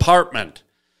 Seinfeld's apartment,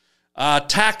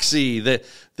 Taxi.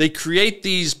 They create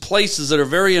these places that are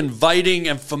very inviting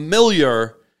and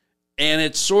familiar, and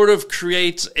it sort of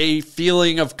creates a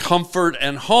feeling of comfort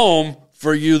and home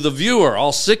for you, the viewer,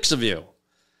 all 6 of you.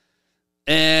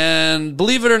 And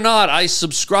believe it or not, I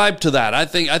subscribe to that. I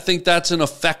think that's an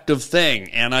effective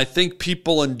thing, and I think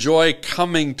people enjoy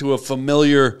coming to a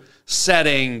familiar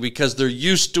setting because they're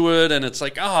used to it, and it's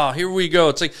like, here we go.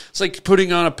 It's like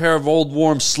putting on a pair of old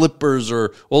warm slippers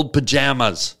or old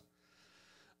pajamas.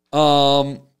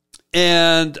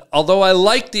 And although I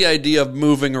like the idea of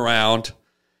moving around,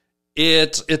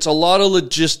 it's a lot of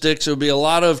logistics. It would be a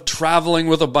lot of traveling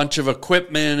with a bunch of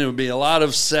equipment. It would be a lot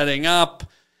of setting up.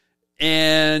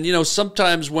 And,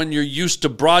 sometimes when you're used to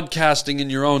broadcasting in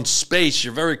your own space,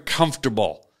 you're very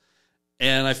comfortable.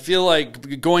 And I feel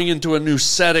like going into a new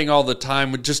setting all the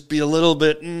time would just be a little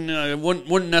bit, it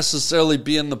wouldn't necessarily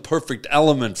be in the perfect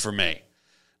element for me.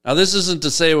 Now, this isn't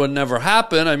to say it would never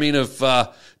happen. I mean, if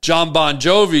John Bon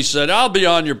Jovi said, I'll be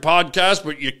on your podcast,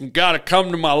 but you got to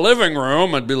come to my living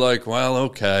room, I'd be like, well,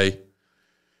 okay.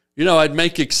 I'd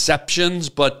make exceptions,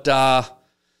 but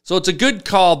so it's a good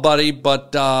call, buddy,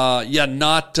 but I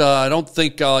don't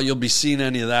think you'll be seeing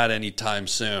any of that anytime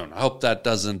soon. I hope that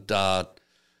doesn't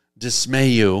dismay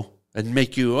you and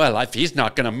make you, well, if he's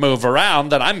not going to move around,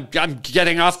 then I'm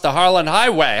getting off the Harland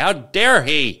Highway. How dare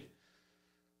he?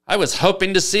 I was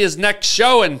hoping to see his next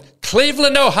show in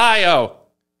Cleveland, Ohio,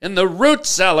 in the root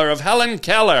cellar of Helen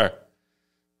Keller.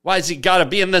 Why's he got to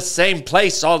be in the same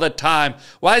place all the time?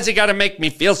 Why's he got to make me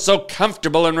feel so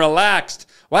comfortable and relaxed?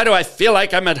 Why do I feel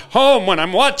like I'm at home when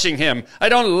I'm watching him? I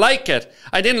don't like it.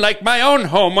 I didn't like my own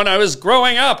home when I was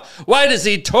growing up. Why does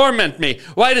he torment me?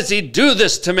 Why does he do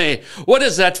this to me? What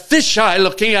is that fisheye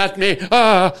looking at me?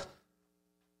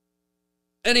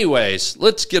 Anyways,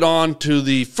 let's get on to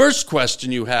the first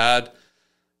question you had.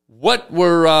 What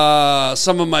were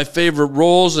some of my favorite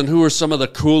roles, and who are some of the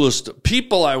coolest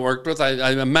people I worked with?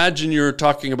 I imagine you're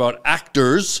talking about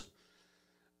actors.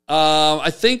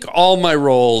 I think all my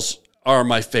roles are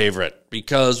my favorite,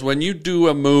 because when you do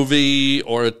a movie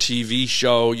or a TV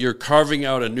show, you're carving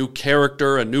out a new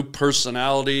character, a new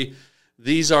personality.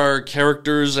 These are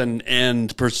characters and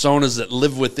personas that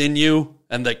live within you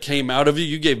and that came out of you.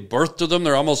 You gave birth to them.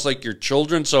 They're almost like your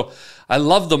children. So I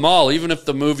love them all, even if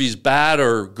the movie's bad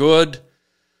or good.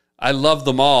 I love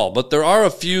them all. But there are a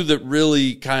few that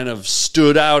really kind of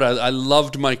stood out. I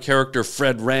loved my character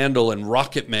Fred Randall in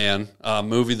Rocket Man, a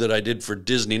movie that I did for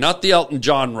Disney. Not the Elton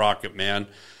John Rocket Man,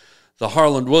 the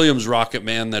Harland Williams Rocket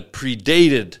Man that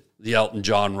predated the Elton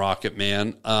John Rocket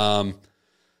Man.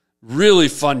 Really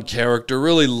fun character,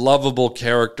 really lovable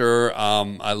character.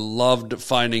 I loved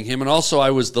finding him, and also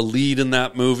I was the lead in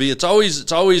that movie. It's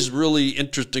always really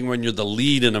interesting when you're the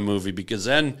lead in a movie, because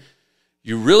then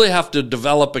you really have to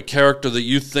develop a character that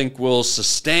you think will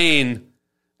sustain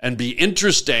and be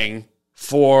interesting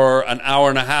for an hour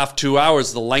and a half, 2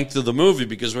 hours, the length of the movie.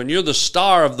 Because when you're the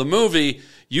star of the movie,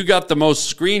 you got the most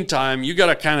screen time. You got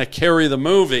to kind of carry the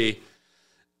movie,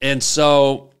 and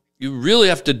so you really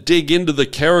have to dig into the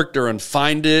character and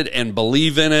find it and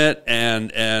believe in it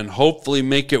and hopefully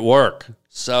make it work.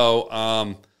 So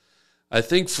I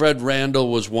think Fred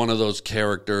Randall was one of those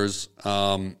characters.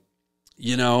 I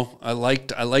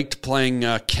liked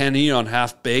playing Kenny on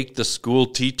Half Baked, the school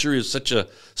teacher. He was such a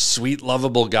sweet,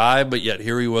 lovable guy, but yet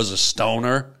here he was a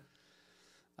stoner.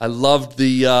 I loved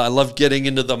getting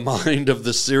into the mind of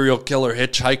the serial killer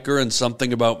hitchhiker and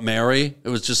Something About Mary. It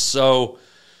was just so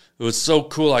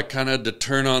cool. I kind of had to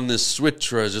turn on this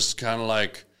switch where I was just kind of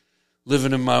like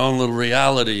living in my own little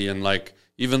reality. And like,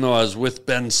 even though I was with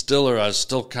Ben Stiller, I was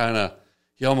still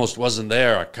he almost wasn't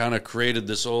there. I kind of created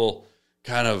this whole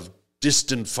kind of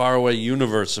distant, faraway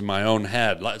universe in my own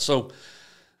head. So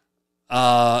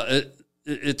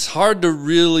it's hard to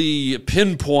really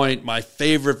pinpoint my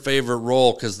favorite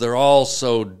role because they're all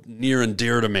so near and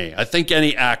dear to me. I think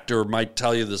any actor might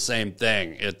tell you the same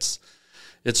thing. It's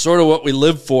sort of what we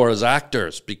live for as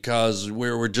actors because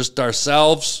we're just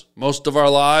ourselves most of our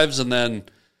lives, and then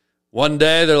one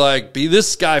day they're like, be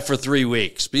this guy for 3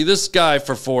 weeks, be this guy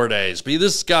for 4 days, be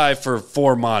this guy for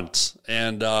 4 months.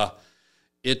 And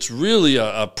it's really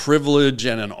a privilege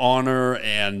and an honor,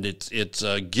 and it's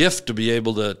a gift to be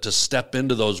able to step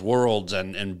into those worlds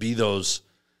and be those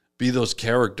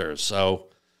characters. So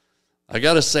I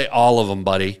got to say all of them,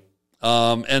 buddy.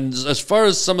 And as far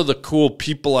as some of the cool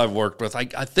people I've worked with, I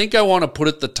think I want to put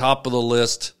at the top of the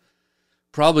list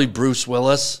probably Bruce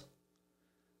Willis.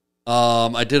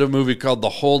 I did a movie called The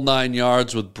Whole Nine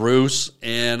Yards with Bruce,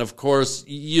 and of course,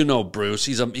 you know Bruce.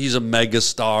 He's a mega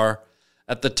star.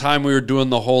 At the time we were doing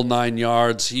The Whole Nine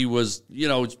Yards, he was,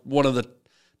 one of the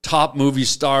top movie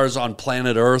stars on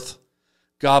planet Earth.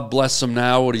 God bless him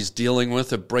now, what he's dealing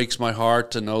with. It breaks my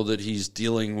heart to know that he's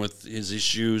dealing with his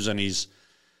issues and he's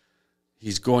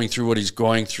going through what he's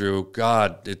going through.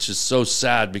 God, it's just so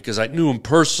sad because I knew him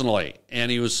personally,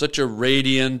 and he was such a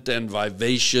radiant and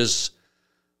vivacious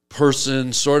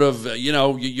person, sort of,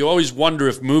 you always wonder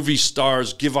if movie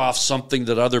stars give off something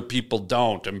that other people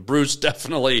don't, and Bruce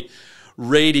definitely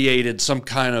radiated some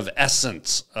kind of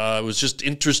essence. It was just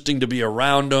interesting to be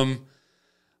around him.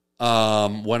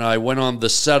 When I went on the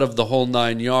set of The Whole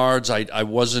Nine Yards, I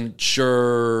wasn't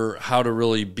sure how to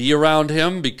really be around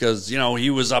him because, he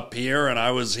was up here and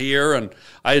I was here, and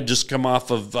I had just come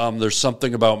off of There's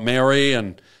Something About Mary,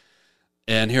 and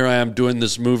here I am doing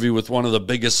this movie with one of the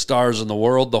biggest stars in the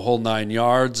world, The Whole Nine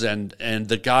Yards, and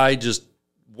the guy just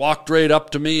walked right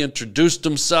up to me, introduced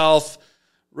himself,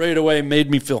 right away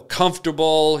made me feel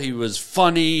comfortable. He was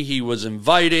funny, he was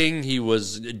inviting, he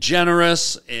was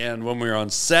generous, and when we were on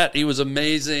set, he was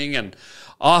amazing, and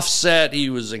off set, he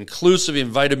was inclusive. He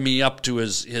invited me up to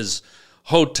his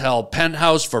hotel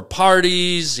penthouse for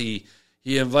parties. He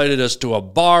invited us to a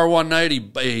bar one night.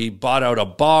 He bought out a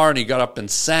bar and he got up and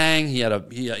sang.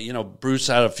 Bruce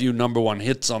had a few #1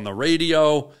 hits on the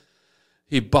radio.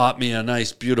 He bought me a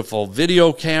nice, beautiful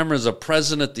video camera as a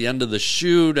present at the end of the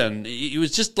shoot, and he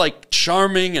was just like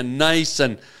charming and nice.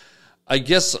 And I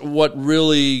guess what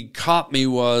really caught me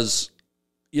was,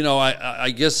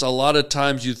 I guess a lot of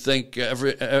times you think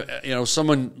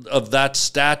someone of that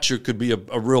stature could be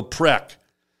a real prick.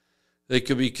 They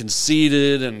could be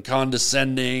conceited and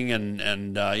condescending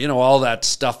and all that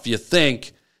stuff you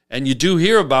think. And you do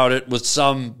hear about it with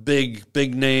some big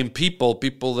name people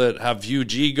that have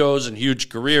huge egos and huge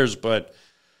careers. But,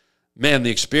 man, the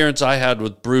experience I had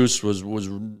with Bruce was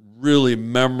really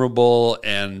memorable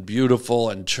and beautiful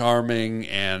and charming,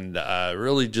 and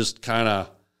really just kind of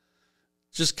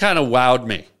wowed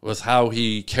me with how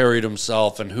he carried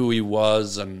himself and who he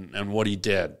was and what he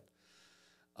did.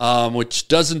 Which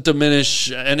doesn't diminish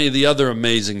any of the other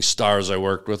amazing stars I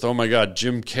worked with. Oh my God,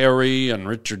 Jim Carrey and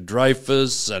Richard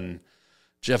Dreyfuss and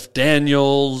Jeff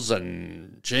Daniels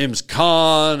and James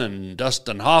Caan and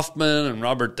Dustin Hoffman and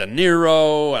Robert De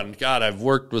Niro. And God, I've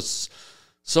worked with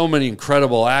so many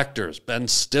incredible actors. Ben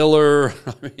Stiller.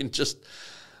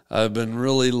 I've been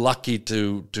really lucky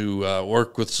to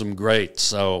work with some greats.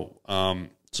 So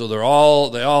they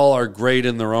all are great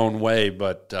in their own way,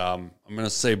 but I'm going to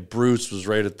say Bruce was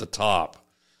right at the top.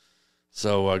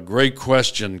 So great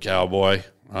question, Cowboy.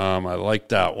 I like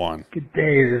that one. Good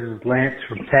day, this is Lance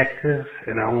from Texas,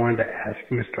 and I wanted to ask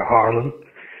Mr. Harland,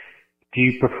 do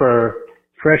you prefer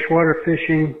freshwater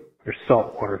fishing or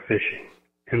saltwater fishing,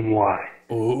 and why?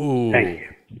 Ooh. Thank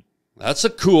you. That's a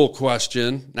cool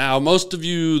question. Now, most of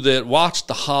you that watch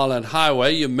the Harland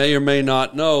Highway, you may or may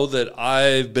not know that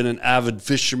I've been an avid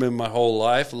fisherman my whole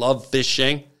life. Love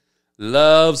fishing.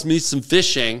 Loves me some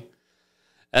fishing.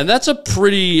 And that's a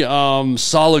pretty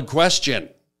solid question.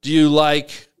 Do you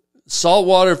like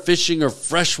saltwater fishing or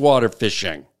freshwater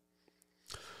fishing?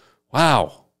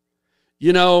 Wow.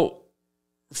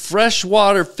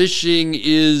 Freshwater fishing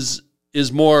is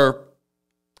more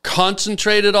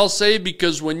concentrated, I'll say,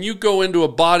 because when you go into a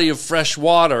body of fresh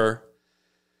water,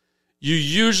 you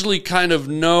usually kind of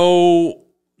know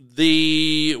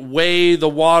the way the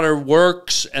water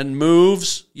works and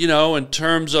moves, in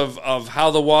terms of how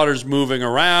the water's moving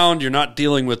around. You're not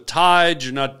dealing with tides,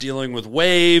 you're not dealing with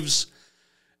waves.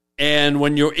 And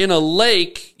when you're in a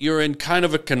lake, you're in kind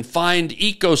of a confined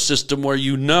ecosystem where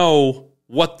you know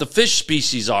what the fish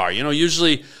species are.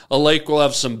 Usually a lake will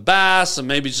have some bass and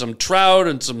maybe some trout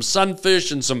and some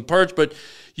sunfish and some perch, but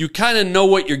you kind of know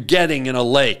what you're getting in a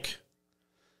lake.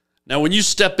 Now, when you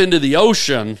step into the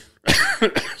ocean,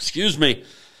 excuse me,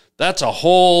 that's a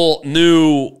whole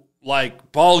new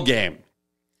like ball game.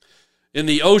 In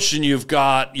the ocean, you're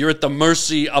at the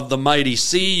mercy of the mighty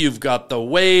sea. You've got the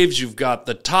waves, you've got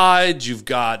the tides, you've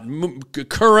got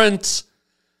currents,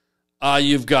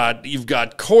 you've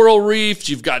got coral reefs,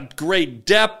 you've got great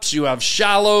depths, you have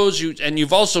shallows, and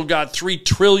you've also got 3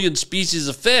 trillion species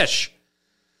of fish.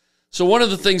 So one of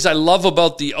the things I love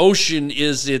about the ocean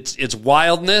is its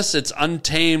wildness, its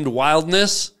untamed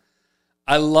wildness.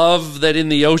 I love that in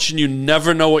the ocean you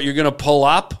never know what you're going to pull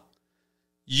up.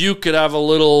 You could have a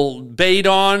little bait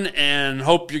on and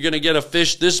hope you're going to get a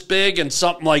fish this big and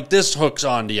something like this hooks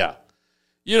onto you.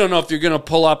 You don't know if you're going to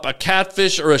pull up a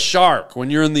catfish or a shark when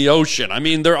you're in the ocean. I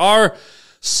mean, there are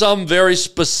some very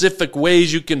specific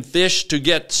ways you can fish to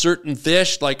get certain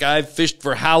fish. Like I've fished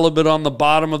for halibut on the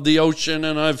bottom of the ocean,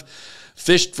 and I've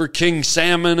fished for king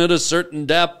salmon at a certain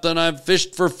depth, and I've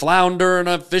fished for flounder, and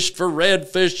I've fished for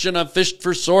redfish, and I've fished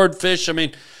for swordfish. I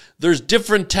mean, there's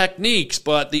different techniques,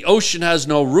 but the ocean has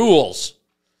no rules.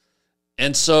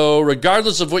 And so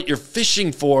regardless of what you're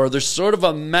fishing for, there's sort of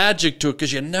a magic to it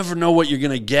because you never know what you're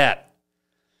going to get.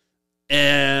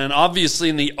 And obviously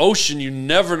in the ocean, you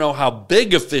never know how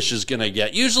big a fish is going to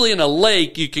get. Usually in a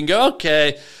lake, you can go,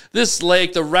 okay, this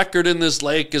lake, the record in this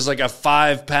lake is like a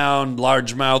 5-pound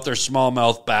largemouth or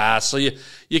smallmouth bass. So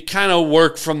you kind of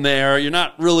work from there. You're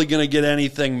not really going to get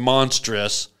anything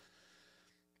monstrous.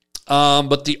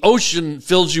 But the ocean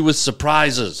fills you with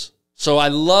surprises. So I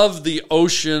love the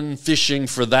ocean fishing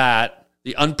for that,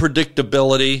 the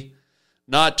unpredictability,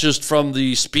 not just from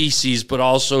the species, but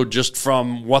also just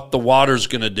from what the water's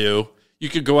going to do. You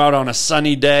could go out on a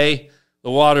sunny day,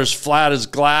 the water's flat as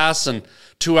glass, and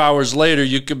 2 hours later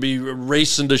you could be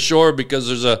racing to shore because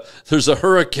there's a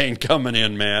hurricane coming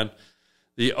in, man.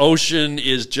 The ocean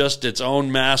is just its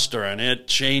own master, and it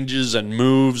changes and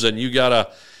moves, and you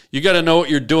gotta know what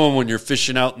you're doing when you're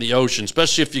fishing out in the ocean,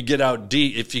 especially if you get out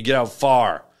deep, if you get out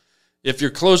far. If you're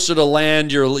closer to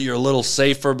land, you're a little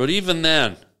safer, but even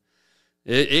then,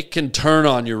 it can turn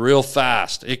on you real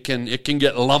fast. It can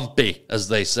get lumpy, as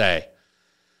they say.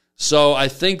 So I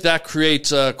think that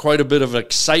creates quite a bit of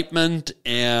excitement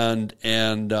and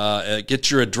it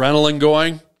gets your adrenaline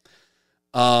going.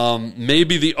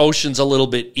 Maybe the ocean's a little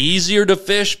bit easier to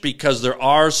fish because there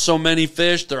are so many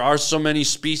fish, there are so many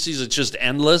species, it's just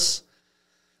endless.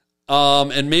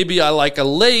 And maybe I like a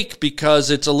lake because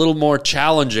it's a little more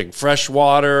challenging.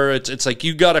 Freshwater, it's like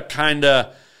you got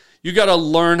to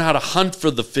learn how to hunt for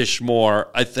the fish more,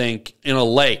 I think, in a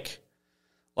lake.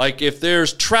 Like if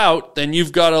there's trout, then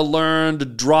you've got to learn to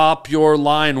drop your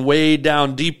line way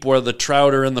down deep where the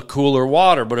trout are in the cooler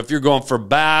water. But if you're going for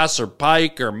bass or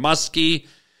pike or muskie,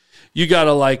 you got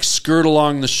to like skirt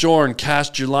along the shore and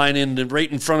cast your line in right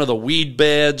in front of the weed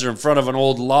beds or in front of an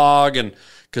old log, and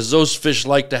because those fish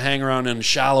like to hang around in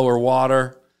shallower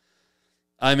water.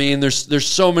 I mean, there's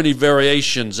so many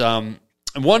variations. And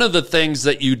one of the things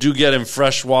that you do get in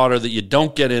freshwater that you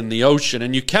don't get in the ocean,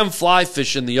 and you can fly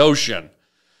fish in the ocean,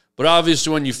 but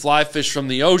obviously when you fly fish from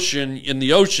the ocean, in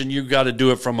the ocean, you've got to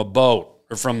do it from a boat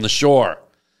or from the shore.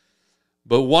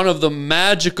 But one of the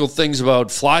magical things about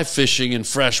fly fishing in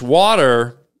fresh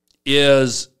water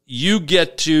is you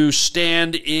get to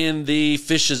stand in the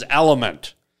fish's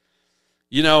element.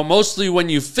 You know, mostly when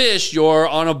you fish, you're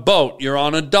on a boat, you're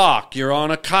on a dock, you're on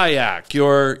a kayak,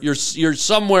 you're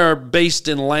somewhere based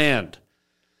in land.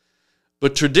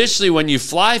 But traditionally when you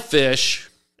fly fish,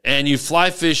 and you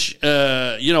fly fish,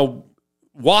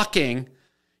 walking,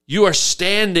 you are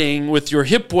standing with your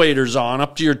hip waders on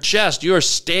up to your chest. You are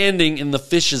standing in the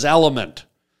fish's element.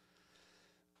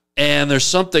 And there's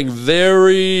something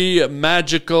very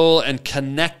magical and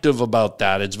connective about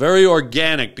that. It's very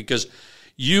organic because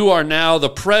you are now the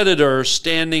predator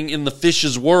standing in the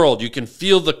fish's world. You can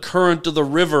feel the current of the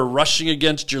river rushing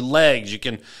against your legs. You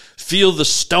can feel the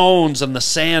stones and the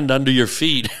sand under your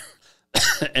feet.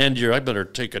 And I better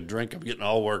take a drink. I'm getting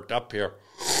all worked up here.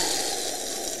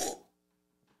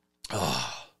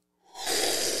 Oh.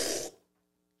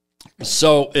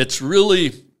 So it's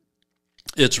really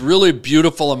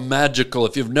beautiful and magical.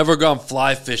 If you've never gone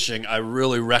fly fishing, I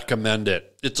really recommend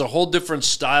it. It's a whole different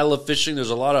style of fishing.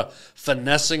 There's a lot of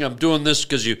finessing. I'm doing this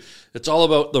because it's all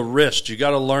about the wrist. You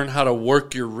got to learn how to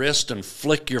work your wrist and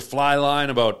flick your fly line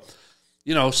about,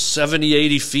 70,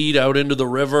 80 feet out into the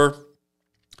river.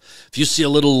 If you see a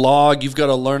little log, you've got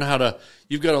to learn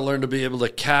to be able to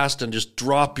cast and just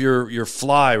drop your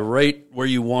fly right where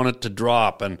you want it to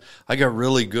drop. And I got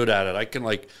really good at it. I can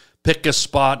pick a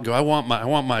spot and go, I want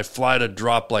my fly to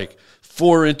drop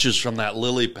 4 inches from that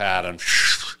lily pad, and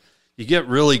you get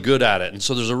really good at it. And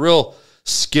so there's a real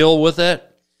skill with it.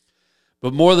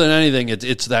 But more than anything,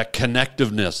 it's that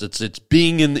connectiveness. It's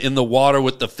being in the water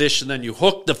with the fish, and then you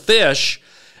hook the fish,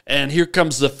 and here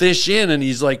comes the fish in, and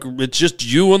he's like, it's just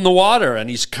you in the water, and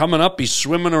he's coming up, he's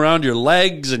swimming around your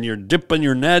legs, and you're dipping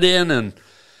your net in, and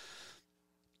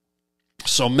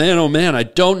so man, oh man, I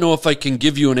don't know if I can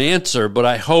give you an answer, but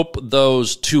I hope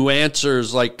those two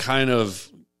answers like kind of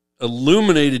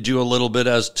illuminated you a little bit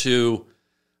as to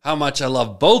how much I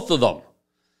love both of them.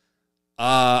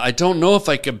 I don't know if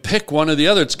I can pick one or the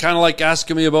other. It's kind of like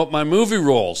asking me about my movie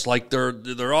roles. Like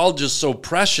they're all just so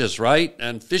precious, right?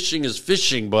 And fishing is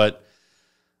fishing, but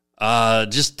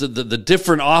just the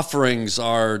different offerings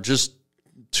are just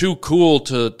too cool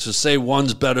to say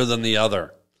one's better than the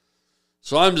other.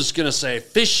 So I'm just going to say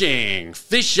fishing,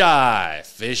 fish eye,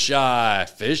 fish eye,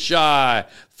 fish eye,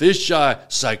 fish eye,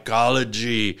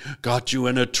 psychology, got you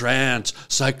in a trance,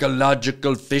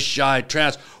 psychological fish eye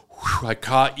trance. Whew, I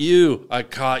caught you.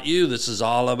 This is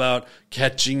all about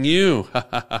catching you. Yes,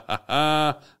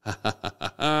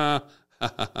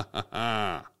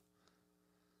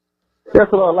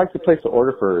 hello. I'd like to place an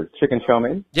order for chicken chow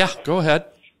mein. Yeah, go ahead.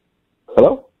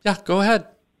 Hello? Yeah, go ahead.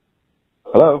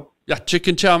 Hello? Yeah,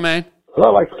 chicken chow mein.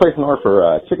 Hello, I'd like to place an order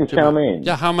for chicken chow mein.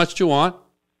 Yeah, how much do you want?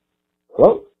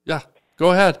 Hello? Yeah,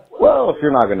 go ahead. Well, if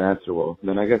you're not going to answer, well,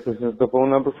 then I guess this is the phone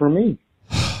number for me.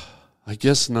 I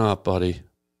guess not, buddy.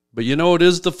 But you know what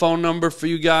is the phone number for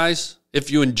you guys? If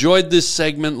you enjoyed this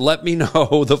segment, let me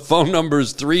know. The phone number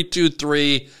is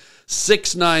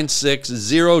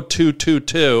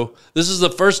 323-696-0222. This is the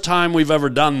first time we've ever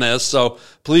done this, so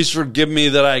please forgive me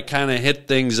that I kind of hit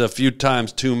things a few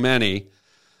times too many.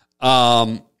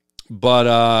 But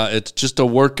it's just a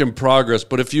work in progress.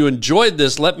 But if you enjoyed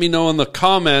this, let me know in the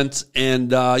comments,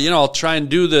 and I'll try and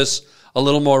do this a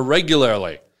little more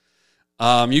regularly.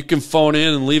 You can phone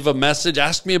in and leave a message.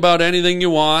 Ask me about anything you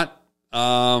want.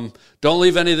 Don't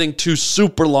leave anything too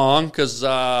super long because,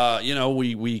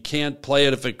 we can't play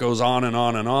it if it goes on and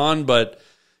on and on. But,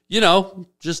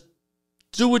 just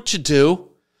do what you do.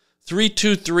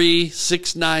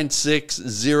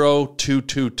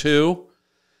 323-696-0222.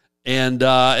 And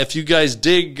if you guys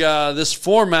dig this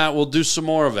format, we'll do some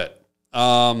more of it.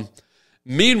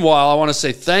 Meanwhile, I want to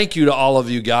say thank you to all of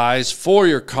you guys for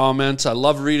your comments. I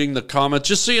love reading the comments.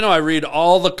 Just so you know, I read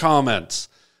all the comments.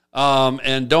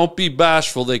 And don't be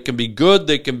bashful. They can be good.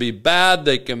 They can be bad.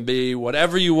 They can be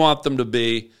whatever you want them to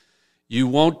be. You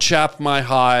won't chap my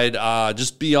hide.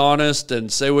 Just be honest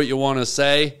and say what you want to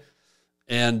say.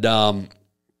 And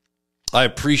I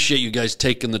appreciate you guys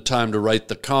taking the time to write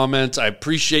the comments. I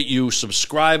appreciate you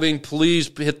subscribing.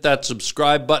 Please hit that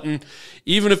subscribe button.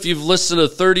 Even if you've listened to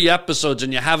 30 episodes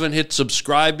and you haven't hit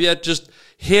subscribe yet, just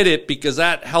hit it because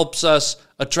that helps us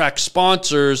attract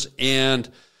sponsors, and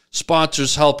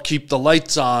sponsors help keep the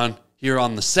lights on here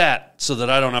on the set so that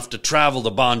I don't have to travel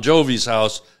to Bon Jovi's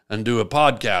house and do a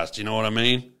podcast. You know what I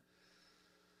mean?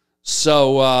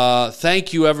 So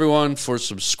thank you, everyone, for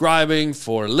subscribing,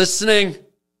 for listening.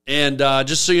 And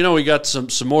just so you know, we got some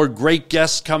more great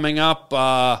guests coming up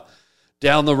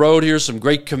down the road here, some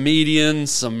great comedians,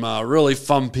 some really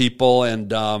fun people,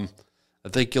 and I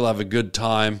think you'll have a good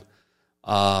time.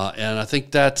 And I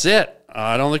think that's it.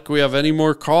 I don't think we have any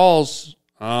more calls.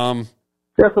 Yes,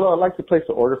 hello. I'd like to place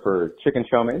an order for chicken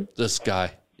chow mein. This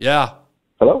guy. Yeah.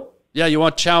 Hello? Yeah, you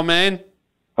want chow mein?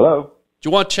 Hello? Do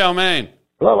you want chow mein?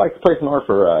 Hello, I'd like to place an order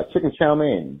for chicken chow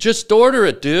mein. Just order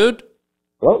it, dude.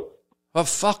 Hello? Oh,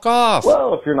 fuck off.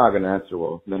 Well, if you're not going to answer,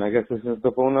 well, then I guess this is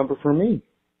the phone number for me.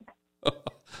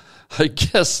 I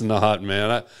guess not,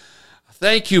 man.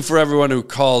 Thank you for everyone who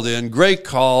called in. Great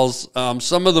calls.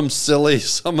 Some of them silly.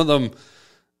 Some of them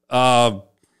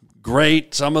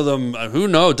great. Some of them, who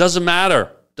knows? Doesn't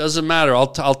matter. Doesn't matter.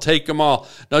 I'll take them all.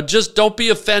 Now, just don't be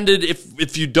offended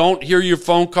if you don't hear your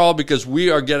phone call, because we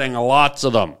are getting lots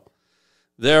of them.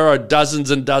 There are dozens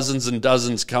and dozens and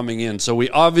dozens coming in. So we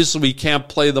can't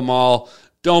play them all.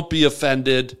 Don't be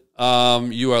offended.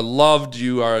 You are loved.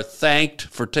 You are thanked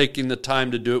for taking the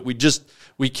time to do it.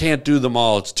 We can't do them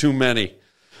all. It's too many.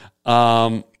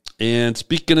 And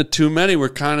speaking of too many, we're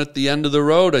kind of at the end of the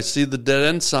road. I see the dead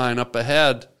end sign up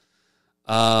ahead.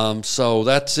 So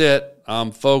that's it,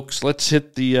 folks. Let's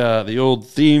hit the old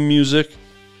theme music,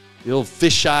 the old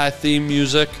fisheye theme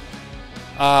music.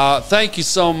 Thank you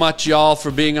so much, y'all,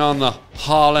 for being on the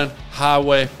Harland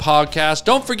Highway podcast.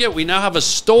 Don't forget, we now have a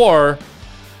store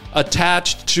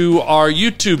attached to our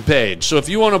YouTube page. So if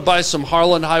you want to buy some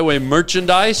Harland Highway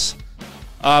merchandise,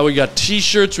 we got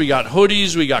t-shirts, we got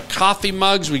hoodies, we got coffee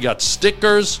mugs, we got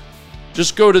stickers.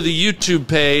 Just go to the YouTube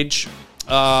page,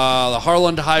 the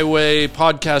Harland Highway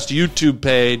podcast YouTube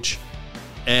page,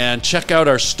 and check out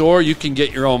our store. You can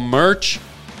get your own merch.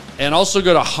 And also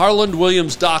go to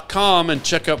harlandwilliams.com and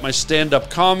check out my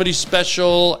stand-up comedy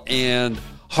special, and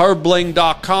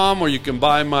harbling.com, where you can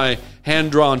buy my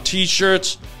hand-drawn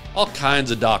t-shirts. All kinds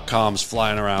of .coms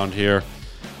flying around here.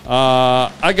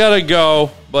 I gotta go,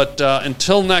 but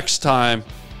until next time,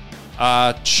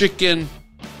 chicken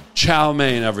chow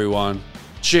mein, everyone.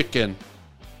 Chicken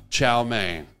chow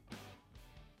mein.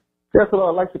 Yes, hello.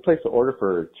 I'd like to place an order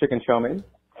for chicken chow mein.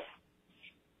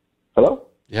 Hello?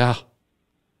 Yeah.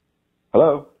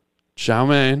 Hello? Chow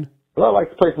mein. Hello, I'd like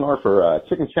to place an order for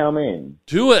chicken chow mein.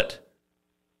 Do it.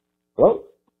 Hello?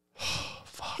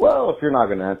 Well, if you're not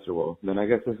going to answer, well, then I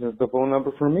guess this is the phone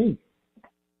number for me.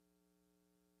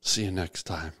 See you next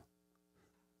time.